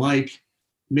something like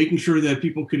making sure that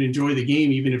people could enjoy the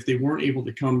game, even if they weren't able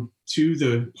to come to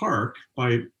the park,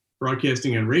 by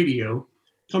broadcasting on radio,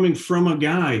 coming from a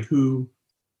guy who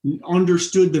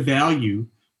understood the value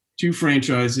to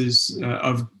franchises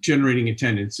of generating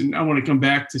attendance. And I want to come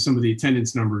back to some of the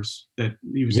attendance numbers that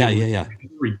he was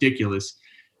ridiculous.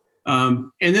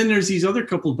 And then there's these other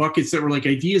couple of buckets that were like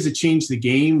ideas that changed the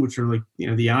game, which are like,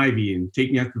 the Ivy and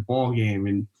taking out the ball game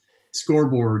and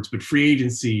scoreboards, but free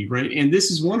agency, right? And this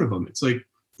is one of them. It's like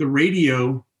the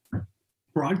radio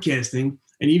broadcasting,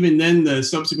 and even then the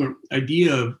subsequent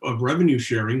idea of revenue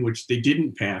sharing, which they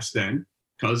didn't pass then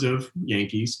because of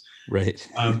Yankees. Right.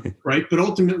 Right. But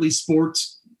ultimately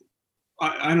sports,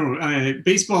 I don't know.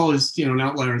 Baseball is, an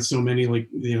outlier in so many, like,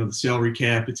 the salary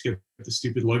cap, it's got the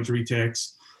stupid luxury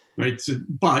tax, right? So,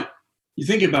 but you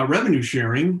think about revenue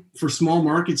sharing for small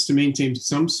markets to maintain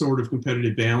some sort of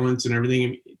competitive balance and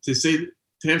everything, to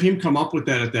have him come up with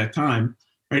that at that time,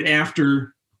 right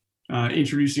after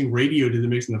introducing radio to the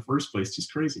mix in the first place,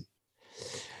 just crazy.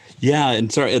 Yeah, and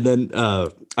then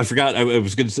I forgot. I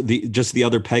was going to say the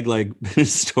other peg leg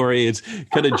story. It's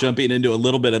kind of jumping into a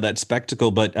little bit of that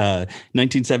spectacle, but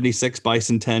 1976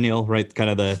 bicentennial, right? Kind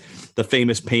of the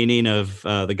famous painting of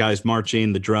the guys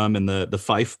marching, the drum, and the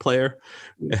fife player.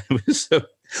 So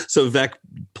Veeck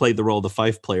played the role of the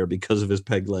fife player because of his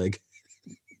peg leg,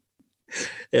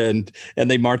 and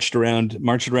they marched around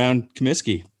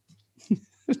Comiskey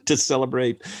to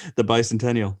celebrate the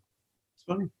bicentennial. It's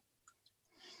funny.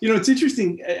 It's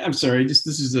interesting. I'm sorry, this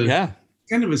is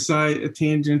kind of a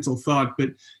tangential thought, but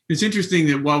it's interesting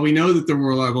that while we know that there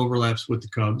were a lot of overlaps with the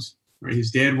Cubs, right?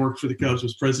 His dad worked for the Cubs,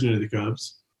 was president of the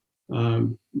Cubs. Right?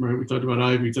 We talked about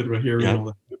Ivy, we talked about Harry, and all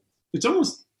that. It's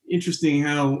almost interesting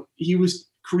how he was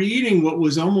creating what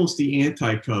was almost the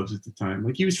anti-Cubs at the time.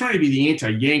 Like, he was trying to be the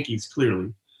anti-Yankees,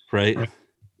 clearly. Right.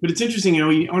 But it's interesting how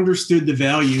he understood the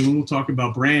value, and we'll talk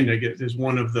about brand, I guess, as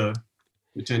one of the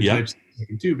 10 types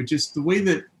too, but just the way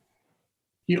that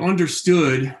he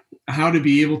understood how to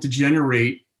be able to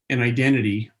generate an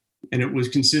identity, and it was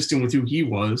consistent with who he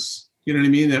was. You know what I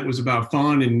mean? That was about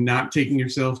fun and not taking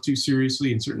yourself too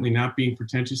seriously, and certainly not being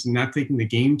pretentious and not taking the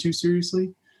game too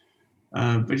seriously.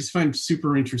 I just find it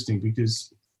super interesting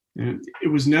because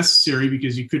it was necessary,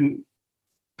 because you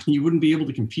wouldn't be able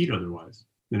to compete otherwise,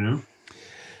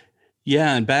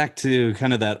 Yeah, and back to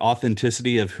kind of that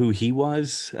authenticity of who he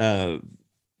was.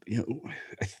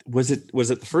 Was it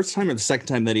the first time or the second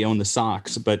time that he owned the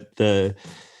Sox? But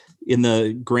in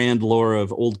the grand lore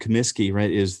of Old Comiskey,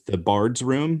 right, is the Bard's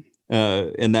room,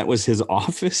 and that was his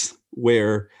office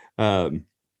where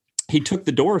he took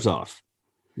the doors off,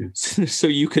 so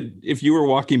you could, if you were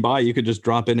walking by, you could just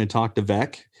drop in and talk to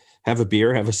Veeck, have a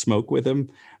beer, have a smoke with him,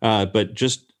 but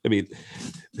just. I mean,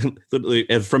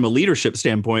 from a leadership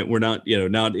standpoint, we're not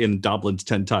in Doblin's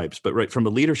 10 types, but right from a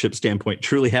leadership standpoint,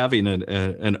 truly having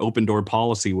an open door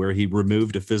policy where he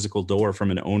removed a physical door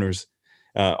from an owner's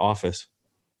office.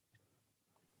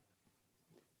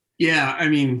 Yeah, I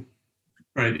mean,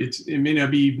 right. It may not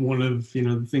be one of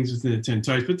the things within the 10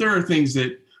 types, but there are things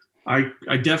that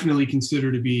I definitely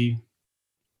consider to be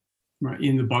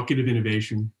in the bucket of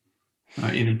innovation.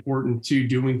 And important to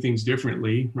doing things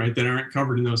differently, right, that aren't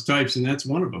covered in those types. And that's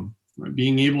one of them, right?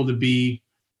 Being able to be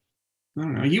I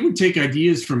don't know. He would take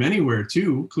ideas from anywhere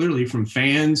too, clearly from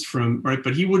fans, right,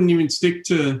 but he wouldn't even stick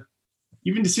to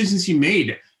even decisions he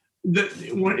made.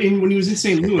 When he was in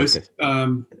St. Louis,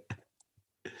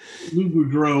 Lou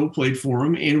Boudreau played for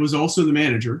him and was also the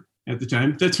manager at the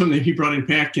time. That's when he brought in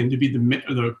Patkin to be the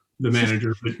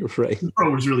manager, but right.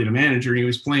 Boudreau was really the manager, and he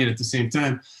was playing at the same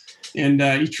time. And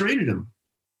he traded him.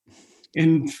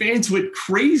 And fans went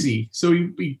crazy. So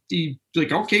he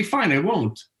like, okay, fine, I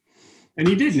won't. And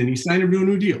he didn't, and he signed him to a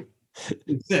new deal.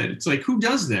 Instead, it's like, who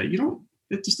does that?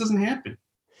 It just doesn't happen,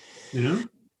 you know?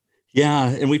 Yeah,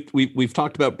 and we've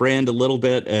talked about brand a little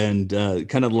bit, and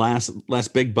kind of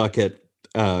last big bucket.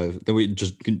 Then we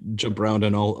just jump around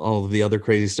on all of the other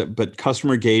crazy stuff. But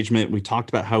customer engagement, we talked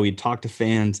about how he'd talk to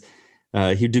fans.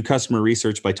 He'd do customer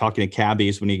research by talking to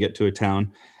cabbies when you get to a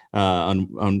town,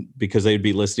 on because they'd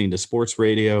be listening to sports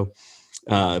radio.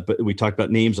 But we talked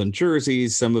about names on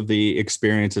jerseys, some of the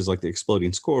experiences like the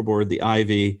exploding scoreboard, the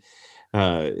Ivy,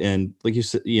 and like you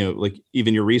said, like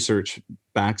even your research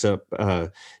backs up,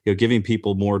 giving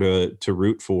people more to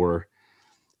root for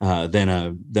than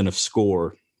a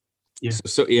score. Yeah.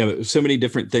 So many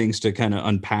different things to kind of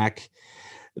unpack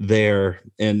there.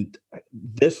 And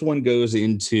this one goes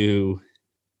into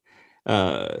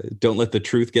don't let the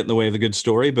truth get in the way of a good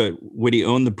story. But would he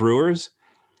own the Brewers?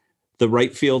 The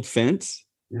right field fence.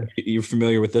 Yeah. You're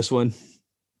familiar with this one?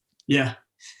 Yeah.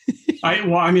 I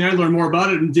learned more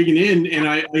about it and digging in, and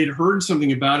I had heard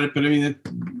something about it, but I mean,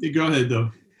 go ahead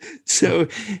though. So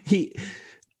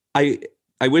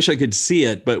I wish I could see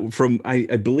it, but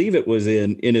I believe it was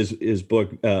in his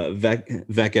book,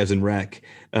 Veeck as in wreck.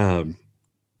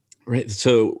 Right.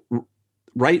 So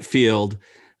right field,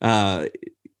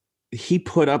 he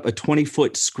put up a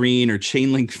 20-foot screen or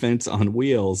chain link fence on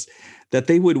wheels that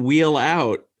they would wheel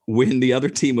out when the other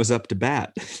team was up to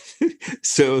bat.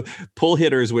 So pull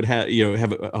hitters would have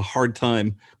a hard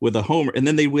time with a homer, and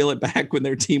then they wheel it back when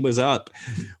their team was up,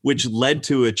 which led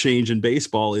to a change in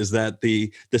baseball, is that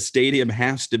the stadium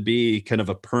has to be kind of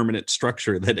a permanent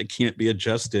structure, that it can't be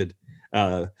adjusted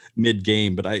mid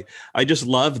game. But I just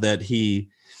love that he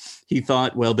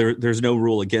thought, well, there's no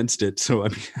rule against it, so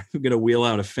I'm going to wheel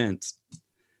out a fence.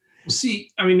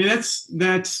 See, I mean,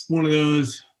 that's one of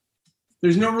those,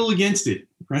 there's no rule against it,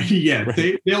 right? Yeah,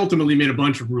 right. They ultimately made a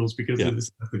bunch of rules because of the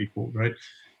stuff that he pulled, right?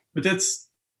 But that's,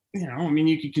 I mean,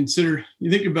 you could consider, you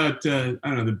think about, I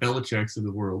don't know, the Belichicks of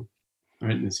the world,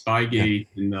 right? And the Spygate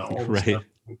and all the stuff.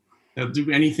 They'll do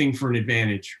anything for an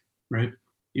advantage, right?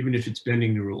 Even if it's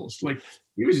bending the rules. Like,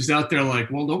 he was just out there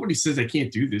like, well, nobody says I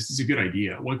can't do this. It's a good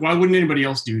idea. Like, why wouldn't anybody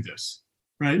else do this,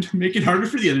 right? Make it harder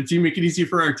for the other team, make it easier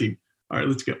for our team. All right,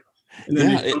 let's go. And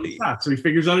then so he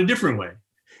figures out a different way.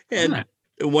 And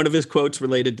one of his quotes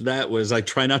related to that was, I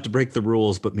try not to break the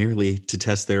rules, but merely to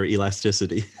test their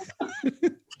elasticity. I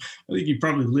think he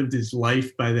probably lived his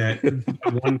life by that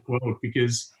one quote,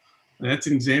 because that's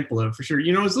an example of it for sure.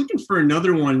 I was looking for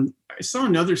another one. I saw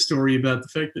another story about the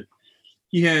fact that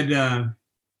he had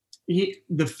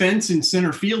the fence in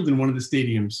center field in one of the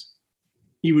stadiums.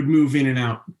 He would move in and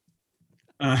out.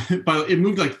 It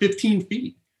moved like 15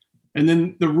 feet. And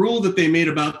then the rule that they made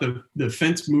about the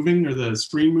fence moving or the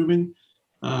screen moving,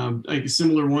 like a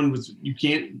similar one was,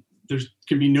 there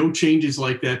can be no changes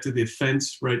like that to the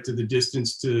fence, right, to the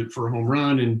distance for a home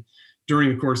run. And during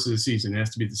the course of the season, it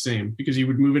has to be the same, because he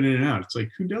would move it in and out. It's like,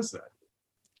 who does that?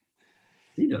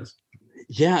 He does.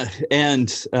 Yeah. And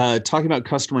talking about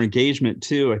customer engagement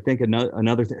too, I think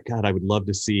another thing, God, I would love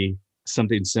to see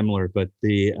something similar, but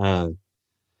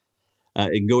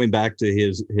and going back to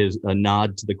his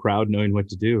nod to the crowd knowing what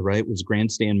to do, right, was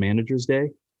Grandstand Managers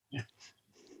Day.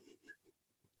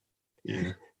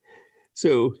 Yeah.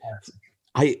 So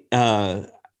I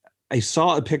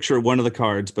saw a picture of one of the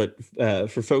cards, but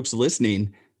for folks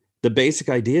listening, the basic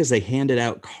idea is they handed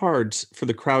out cards for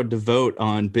the crowd to vote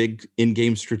on big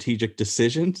in-game strategic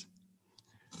decisions.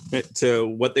 Right? So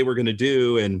what they were going to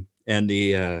do, and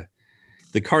the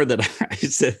card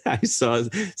that I saw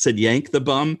said "yank the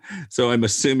bum," so I'm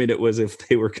assuming it was if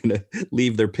they were going to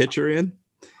leave their pitcher in.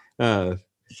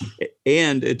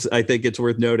 And I think it's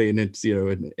worth noting, it's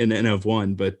an N of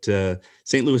one, but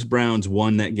St. Louis Browns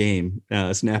won that game,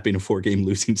 snapping a 4-game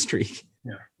losing streak.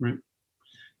 Yeah, right.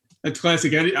 That's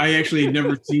classic. I actually had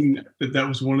never seen that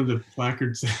was one of the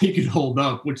placards that you could hold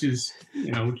up, which is,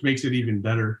 which makes it even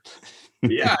better.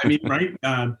 But yeah, I mean, right.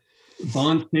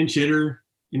 Bond pinch hitter,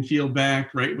 infield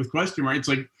back, right, with question marks. It's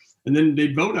like, and then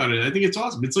they'd vote on it. I think it's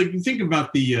awesome. It's like, you think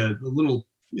about the little,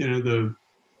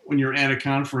 when you're at a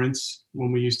conference,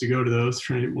 when we used to go to those,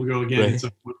 right? We'll go again.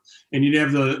 Right. And you'd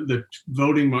have the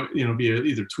voting, via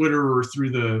either Twitter or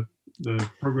through the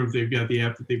program they've got, the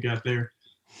app that they've got there.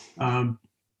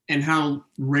 and how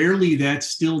rarely that's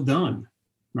still done,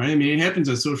 right? I mean, it happens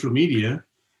on social media.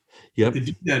 Yep. To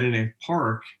do that in a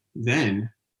park then,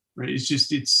 right?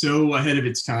 It's so ahead of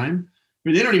its time. I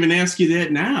mean, they don't even ask you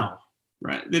that now,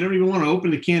 right? They don't even want to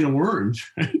open the can of worms,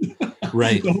 right?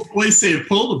 Right. The whole place say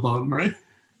pull the bum, right?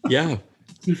 Yeah.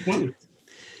 It's funny.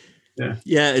 Yeah.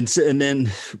 Yeah. And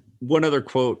then one other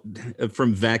quote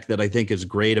from Veeck that I think is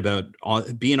great about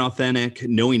being authentic,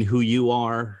 knowing who you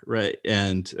are, right?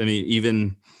 And I mean,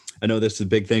 even I know this is a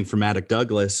big thing for Maddox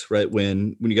Douglas, right?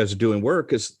 When you guys are doing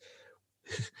work, is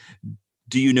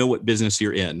do you know what business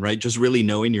you're in, right? Just really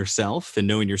knowing yourself and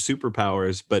knowing your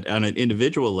superpowers, but on an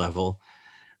individual level,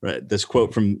 right? This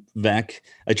quote from Veeck,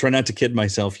 I try not to kid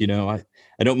myself,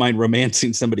 I don't mind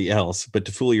romancing somebody else, but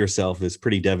to fool yourself is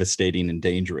pretty devastating and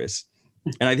dangerous.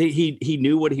 And I think he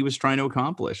knew what he was trying to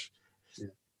accomplish. Yeah.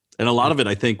 And a lot of it,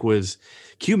 I think, was,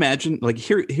 can you imagine, like,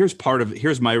 here's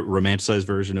my romanticized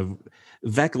version of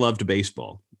Veeck loved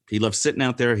baseball. He loved sitting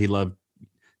out there. He loved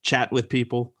chat with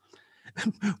people.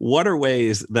 What are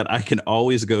ways that I can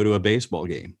always go to a baseball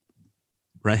game?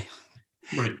 Right.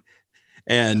 Right.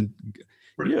 And,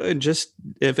 and just,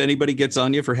 if anybody gets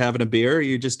on you for having a beer,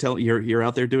 you just tell you're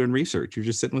out there doing research. You're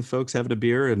just sitting with folks having a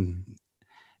beer. And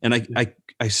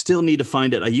I still need to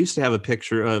find it. I used to have a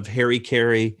picture of Harry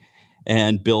Carey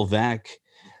and Bill Veeck.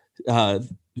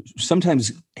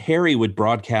 Sometimes Harry would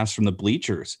broadcast from the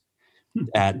bleachers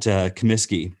at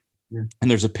Comiskey. Yeah.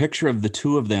 And there's a picture of the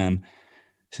two of them,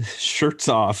 shirts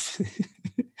off,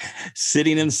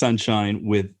 sitting in the sunshine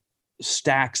with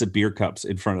stacks of beer cups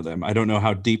in front of them. I don't know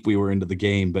how deep we were into the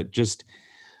game, but just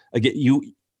again,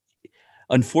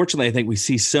 unfortunately, I think we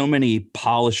see so many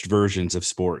polished versions of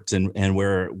sports, and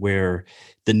where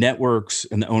the networks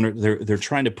and the owner, they're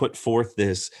trying to put forth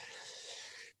this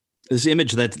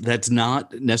image that's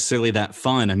not necessarily that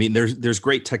fun. I mean, there's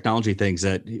great technology things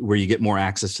where you get more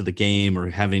access to the game, or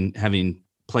having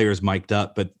players mic'd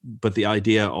up, but the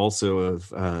idea also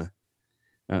of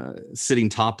sitting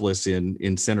topless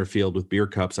in center field with beer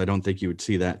cups, I don't think you would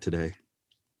see that today.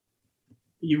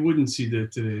 You wouldn't see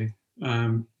that today.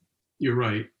 You're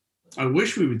right. I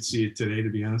wish we would see it today, to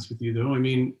be honest with you, though. I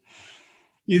mean,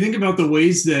 you think about the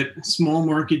ways that small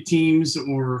market teams,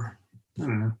 or I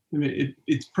don't know, I mean,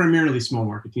 it's primarily small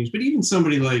market teams, but even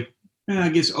somebody like, I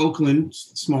guess, Oakland,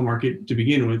 small market to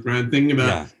begin with, right? Thinking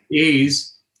about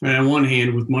A's, right, on one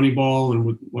hand, with Moneyball and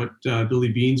with what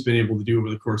Billy Beane's been able to do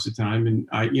over the course of time.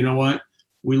 And you know what?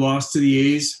 We lost to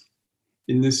the A's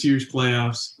in this year's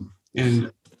playoffs.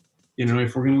 And,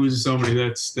 if we're going to lose to somebody,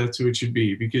 that's who it should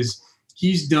be, because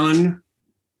he's done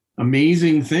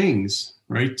amazing things,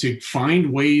 right, to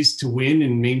find ways to win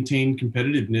and maintain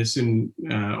competitiveness in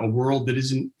a world that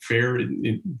isn't fair. It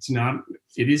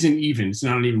isn't even. It's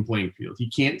not an even playing field. He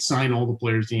can't sign all the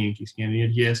players the Yankees can.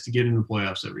 He has to get in the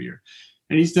playoffs every year.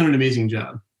 And he's done an amazing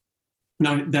job.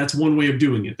 Now, that's one way of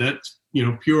doing it. That's,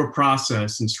 pure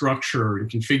process and structure and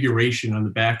configuration on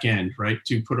the back end, right,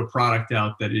 to put a product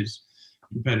out that is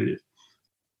competitive.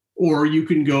 Or you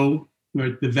can go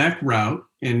the Veeck route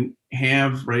and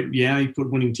have, he put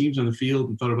winning teams on the field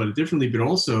and thought about it differently, but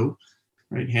also,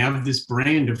 have this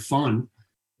brand of fun.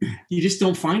 You just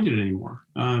don't find it anymore.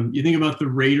 You think about the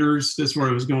Raiders. That's where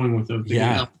I was going with them.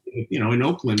 Yeah. In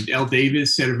Oakland, Al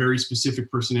Davis had a very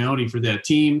specific personality for that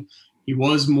team. He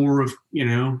was more of,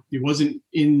 he wasn't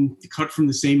cut from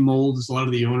the same mold as a lot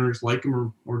of the owners, like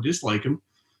him or dislike him.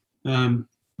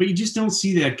 But you just don't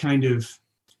see that kind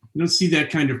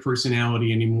of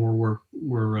personality anymore,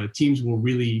 where teams will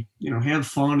really, have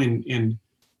fun and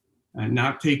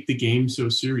not take the game so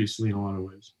seriously in a lot of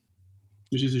ways,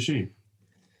 which is a shame.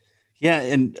 Yeah,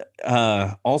 and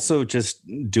also just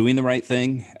doing the right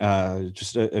thing.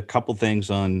 Just a couple things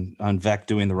on Veeck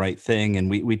doing the right thing, and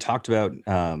we talked about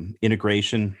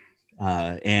integration,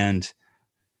 and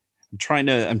I'm trying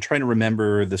to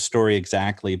remember the story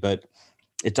exactly, but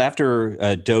it's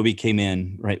after Doby came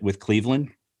in, right, with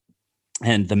Cleveland,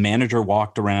 and the manager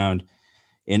walked around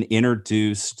and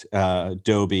introduced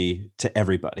Doby to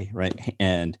everybody, right,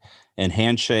 and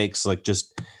handshakes, like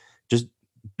just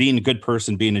being a good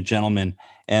person, being a gentleman.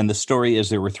 And the story is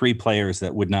there were 3 players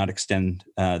that would not extend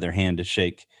their hand to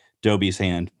shake Doby's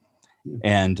hand.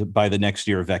 And by the next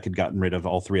year, Veeck had gotten rid of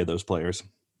all 3 of those players.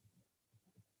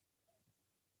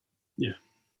 Yeah.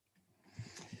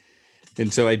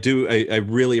 And so I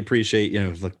really appreciate,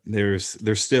 look, they're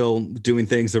still doing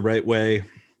things the right way.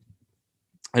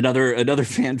 Another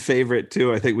fan favorite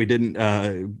too. I think we didn't,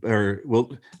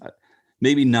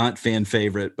 maybe not fan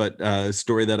favorite, but a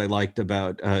story that I liked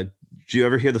about, did you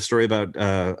ever hear the story about,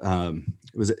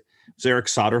 was Eric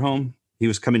Soderholm? He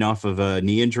was coming off of a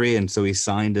knee injury, and so he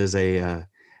signed as a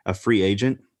a free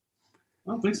agent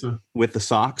I don't think so. with the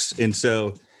Sox, and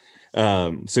so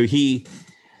he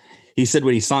said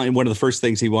when he signed, one of the first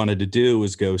things he wanted to do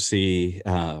was go see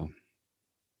Veeck,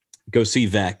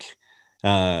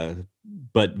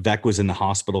 but Veeck was in the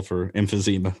hospital for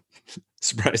emphysema.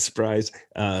 Surprise, surprise.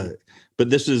 But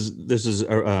this is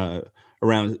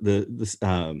around this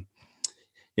kind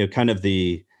of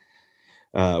the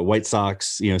White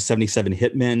Sox 77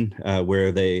 Hitmen,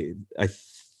 where I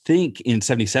think in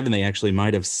 77 they actually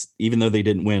might have, even though they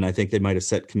didn't win, I think they might have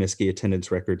set Comiskey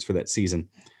attendance records for that season.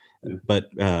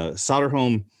 But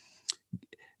Soderholm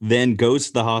then goes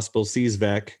to the hospital, sees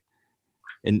Veeck,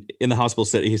 and in the hospital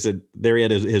he said there he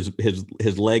had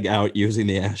his leg out using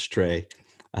the ashtray,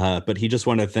 but he just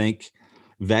wanted to thank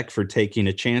Veeck for taking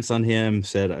a chance on him.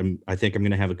 Said, I think I'm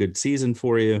going to have a good season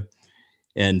for you,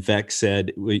 and Veeck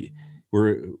said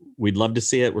we'd love to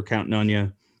see it. We're counting on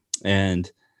you.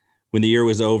 And when the year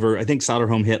was over, I think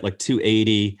Soderholm hit like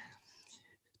 280,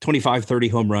 25, 30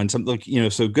 home runs, something like,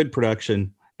 so good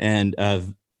production. And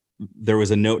there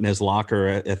was a note in his locker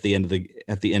at the end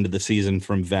of the season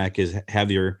from Veeck is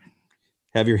have your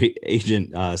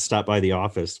agent stop by the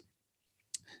office.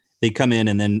 They come in,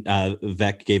 and then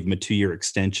Veeck gave him a 2-year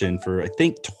extension for I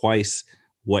think twice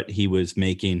what he was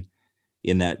making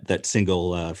in that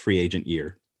single free agent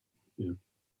year.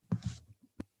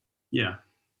 Yeah.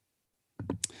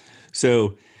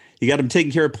 So you got him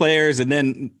taking care of players, and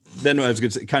then I was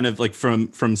going to say, kind of like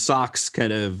from Sox,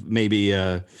 kind of maybe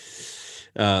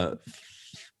fan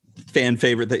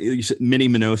favorite that you said, Minnie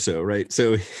Minoso, right?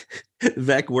 So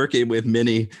Veeck working with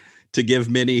Minnie to give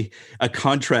Minnie a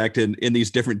contract in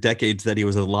these different decades that he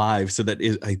was alive. So that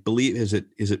is, I believe, is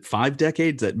it 5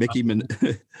 decades that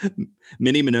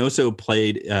Minnie Minoso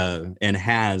played and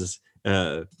has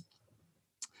a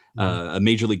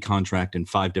major league contract in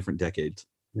 5 different decades.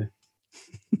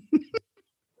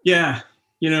 Yeah.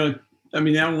 I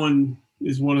mean, that one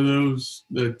is one of those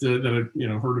that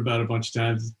I've heard about a bunch of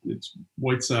times. It's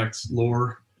White Sox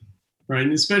lore, right?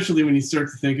 And especially when you start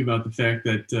to think about the fact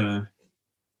that,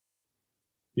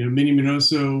 Minnie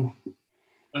Minoso,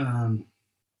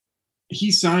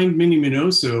 he signed Minnie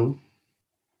Minoso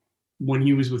when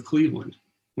he was with Cleveland,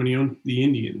 when he owned the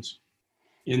Indians.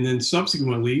 And then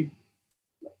subsequently,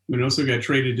 Minoso got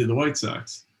traded to the White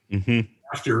Sox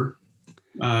after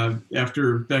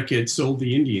Veeck had sold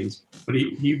the Indians. But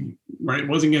he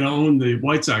wasn't going to own the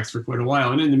White Sox for quite a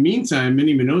while. And in the meantime,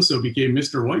 Minnie Minoso became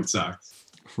Mr. White Sox.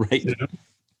 Right.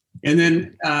 And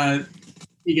then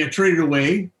he got traded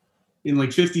away in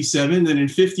like 57. Then in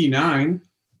 59,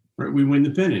 we win the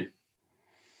pennant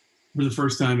for the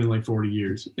first time in like 40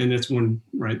 years. And that's when,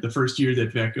 the first year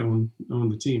that Veeck owned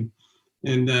the team.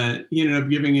 And he ended up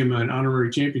giving him an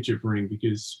honorary championship ring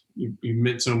because he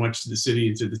meant so much to the city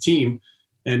and to the team.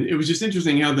 And it was just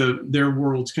interesting how their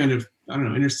worlds kind of,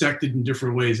 intersected in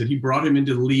different ways. That he brought him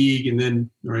into the league, and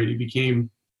then he became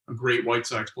a great White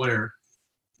Sox player,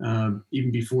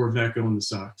 even before Veeck owned the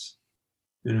Sox.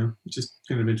 It's just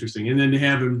kind of interesting. And then to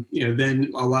have him,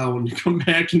 then allow him to come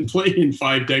back and play in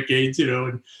 5 decades,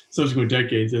 and subsequent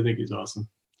decades, I think is awesome.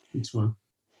 It's fun.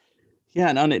 Yeah,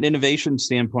 and on an innovation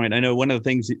standpoint, I know one of the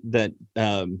things that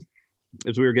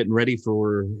as we were getting ready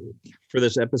for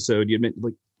this episode, you meant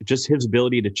like just his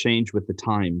ability to change with the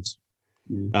times,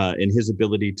 and his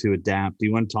ability to adapt. Do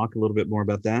you want to talk a little bit more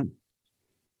about that?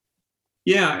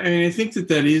 Yeah, I mean, I think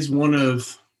that is one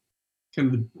of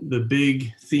kind of the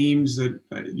big themes that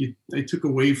I took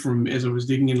away from as I was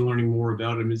digging in and learning more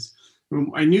about him. Is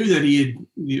I knew that he had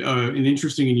an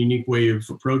interesting and unique way of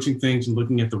approaching things and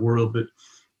looking at the world, but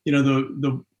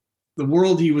the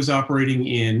world he was operating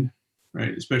in,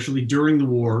 right, especially during the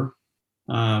war,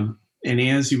 and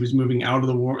as he was moving out of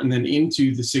the war and then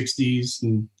into the 60s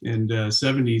and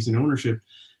 70s in ownership,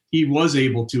 he was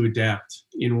able to adapt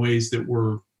in ways that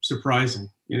were surprising.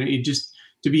 It just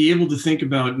to be able to think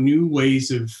about new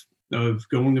ways of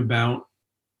going about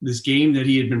this game that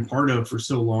he had been part of for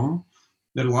so long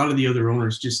that a lot of the other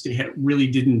owners just really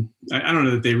didn't. I don't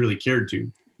know that they really cared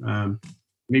to.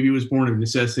 Maybe it was born of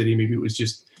necessity. Maybe it was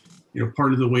just,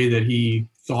 part of the way that he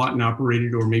thought and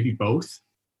operated, or maybe both,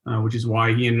 which is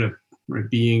why he ended up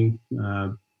being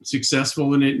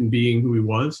successful in it and being who he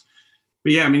was.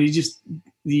 But yeah, I mean,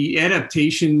 the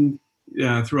adaptation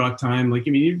throughout time,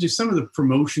 just some of the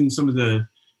promotions, some of the,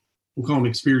 we'll call them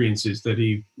experiences that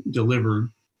he delivered.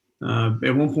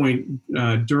 At one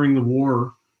point during the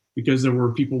war, because there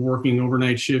were people working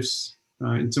overnight shifts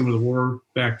in some of the war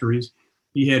factories,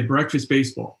 he had breakfast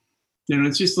baseball.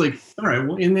 it's just like, all right,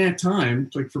 well, in that time,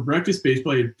 like for breakfast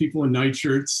baseball, you had people in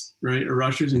nightshirts, right? Or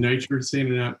rushers in nightshirts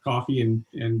handing out coffee and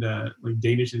like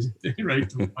Danishes, right?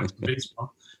 To watch the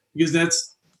baseball. Because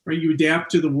that's, right, you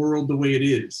adapt to the world the way it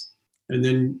is. And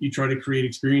then you try to create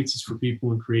experiences for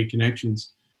people and create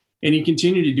connections. And you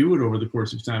continue to do it over the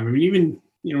course of time. I mean, even,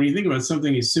 when you think about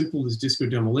something as simple as disco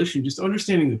demolition, just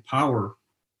understanding the power,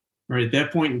 right, at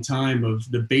that point in time of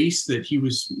the base that he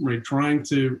was, right, trying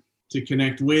to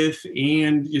connect with,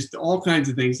 and just all kinds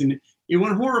of things. And it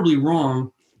went horribly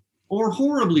wrong or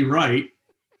horribly right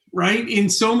in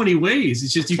so many ways.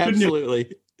 It's just you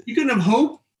couldn't have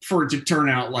hoped for it to turn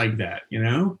out like that, you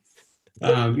have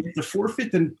to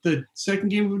forfeit the second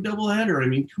game of a doubleheader. I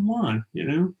mean, come on,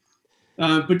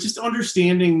 but just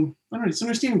understanding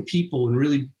people and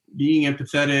really being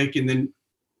empathetic, and then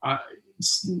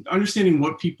understanding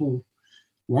what people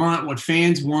want, what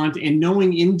fans want, and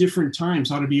knowing in different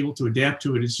times how to be able to adapt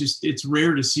to it. It's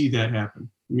rare to see that happen.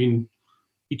 I mean,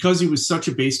 because he was such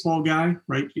a baseball guy,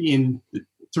 right, in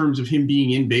terms of him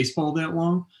being in baseball that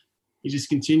long, he just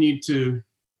continued to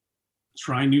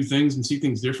try new things and see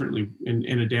things differently and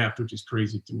adapt, which is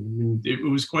crazy to me. I mean, it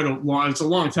was it's a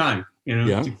long time,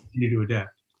 to continue to adapt.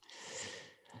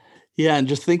 Yeah, and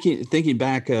just thinking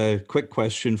back, a quick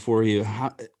question for you: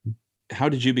 how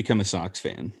did you become a Sox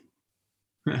fan?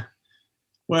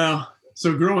 Well,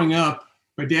 so growing up,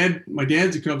 my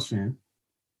dad's a Cubs fan,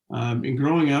 and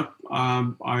growing up,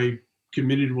 I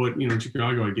committed what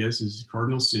Chicago, I guess, is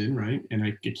cardinal sin, right? And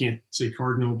I can't say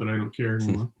cardinal, but I don't care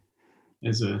anymore.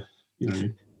 As a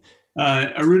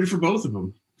I rooted for both of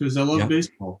them because I love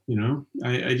baseball.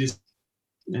 I just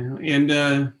and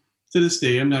to this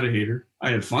day, I'm not a hater.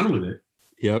 I have fun with it.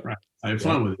 Yep. Right. I have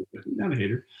fun with it, but not a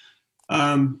hater.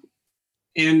 Over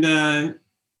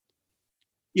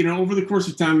the course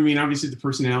of time, I mean, obviously the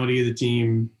personality of the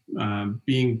team,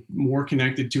 being more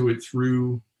connected to it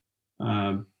through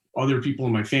other people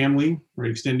in my family,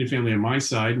 right, extended family on my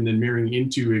side, and then marrying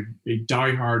into a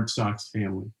diehard Sox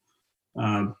family.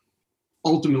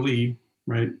 Ultimately,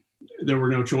 right, there were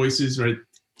no choices, right?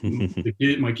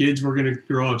 My kids were going to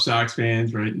grow up Sox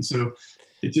fans, right? And so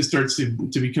it just starts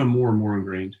to become more and more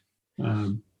ingrained.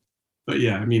 But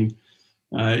yeah, I mean,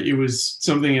 it was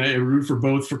something I rooted for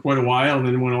both for quite a while, and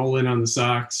then went all in on the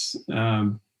Sox,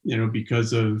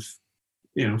 because of,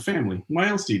 family. Why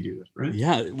else do you do it, right?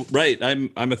 Yeah, right.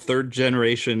 I'm a third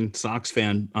generation Sox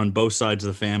fan on both sides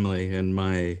of the family, and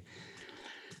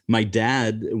my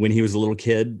dad, when he was a little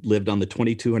kid, lived on the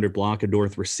 2200 block of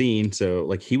North Racine. So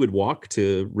like he would walk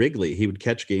to Wrigley. He would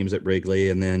catch games at Wrigley.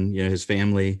 And then, his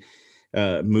family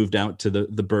moved out to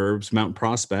the burbs, Mountain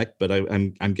Prospect. But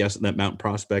I'm guessing that Mountain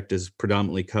Prospect is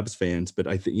predominantly Cubs fans. But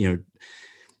I think,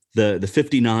 the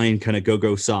 59 kind of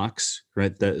go Sox,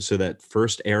 right? So that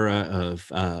first era of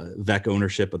Veeck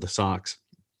ownership of the Sox,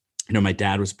 my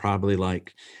dad was probably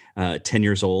like 10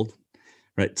 years old.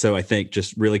 Right. So I think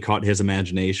just really caught his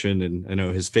imagination, and I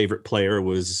know his favorite player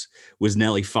was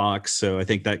Nellie Fox. So I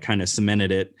think that kind of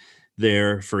cemented it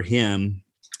there for him.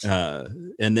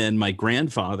 And then my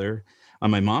grandfather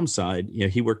on my mom's side,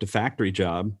 he worked a factory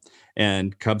job,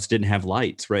 and Cubs didn't have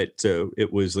lights. Right. So it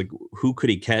was like, who could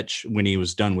he catch when he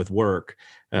was done with work?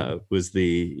 It was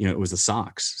the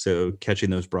Sox. So catching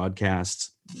those broadcasts.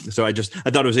 So I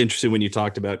thought it was interesting when you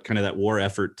talked about kind of that war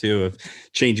effort too of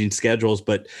changing schedules,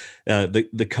 but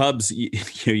the Cubs,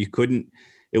 you couldn't,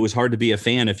 it was hard to be a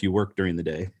fan if you worked during the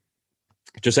day.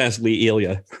 Just ask Lee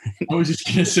Elia. I was just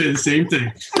going to say the same thing.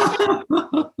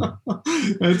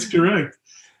 That's correct.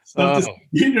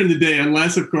 During the day,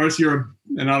 unless of course you're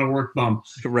an out of work bum.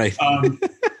 Right.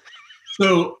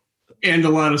 And a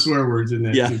lot of swear words in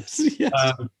there. Yes.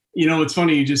 It's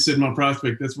funny. You just said Mount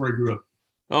Prospect. That's where I grew up.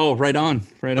 Oh, right on.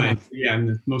 Yeah,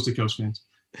 and mostly Cubs fans.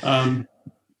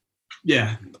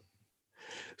 Yeah.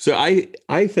 So I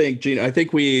think, Gene, I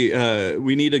think we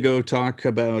need to go talk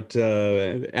about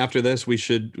after this. We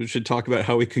should talk about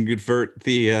how we can convert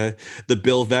the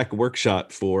Bill Veeck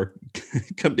workshop for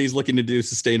companies looking to do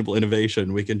sustainable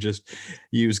innovation. We can just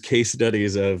use case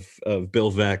studies of Bill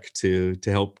Veeck to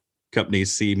help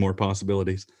companies see more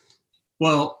possibilities.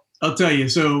 Well, I'll tell you.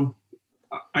 So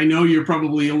I know you're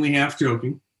probably only half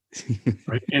joking,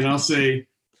 right? And I'll say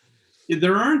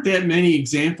there aren't that many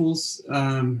examples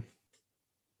of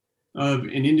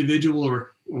an individual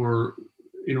or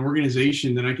an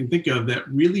organization that I can think of that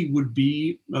really would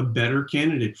be a better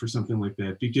candidate for something like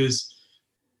that, because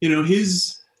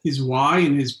his why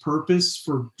and his purpose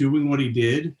for doing what he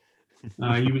did,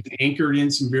 he was anchored in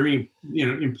some very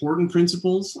important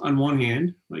principles. On one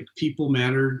hand, like people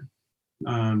mattered,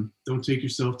 don't take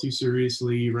yourself too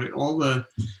seriously, right? All the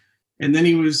And then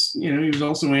he was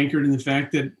also anchored in the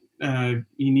fact that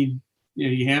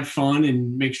you have fun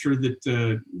and make sure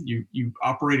that you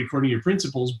operate according to your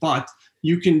principles, but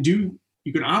you can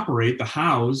operate the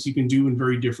hows you can do in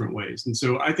very different ways. And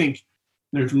so I think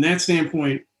from that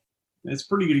standpoint, that's a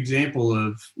pretty good example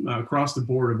of across the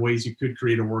board of ways you could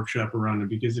create a workshop around it,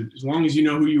 because as long as you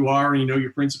know who you are and you know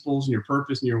your principles and your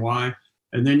purpose and your why,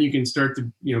 and then you can start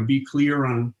to be clear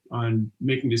on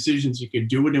making decisions, you can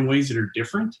do it in ways that are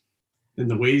different than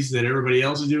the ways that everybody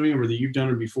else is doing or that you've done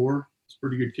it before. It's a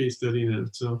pretty good case study in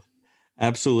itself.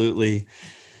 Absolutely.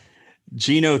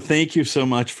 Gino, thank you so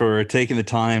much for taking the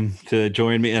time to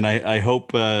join me. And I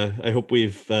hope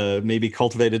we've maybe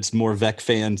cultivated some more Veeck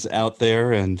fans out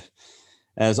there. And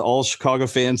as all Chicago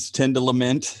fans tend to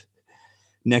lament,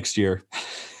 next year.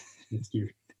 Next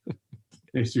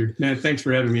year. Matt, thanks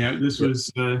for having me. This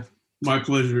was my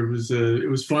pleasure. It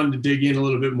was fun to dig in a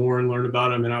little bit more and learn about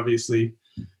them. And obviously,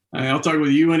 I'll talk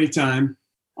with you anytime.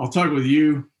 I'll talk with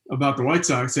you about the White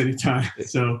Sox anytime.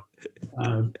 So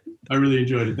I really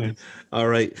enjoyed it. Thanks. All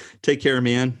right. Take care,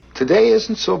 man. Today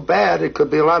isn't so bad. It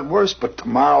could be a lot worse, but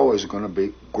tomorrow is going to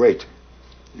be great.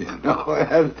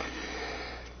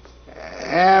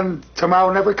 And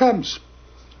tomorrow never comes.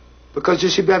 Because you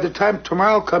see, by the time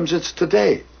tomorrow comes, it's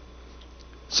today.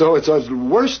 So it's the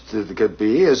worst it could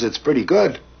be is it's pretty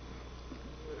good.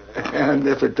 And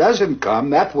if it doesn't come,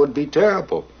 that would be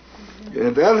terrible.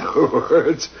 In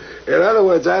other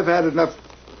words, I've had enough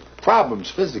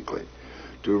problems physically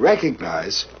to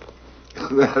recognize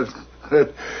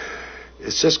that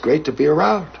it's just great to be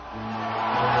around.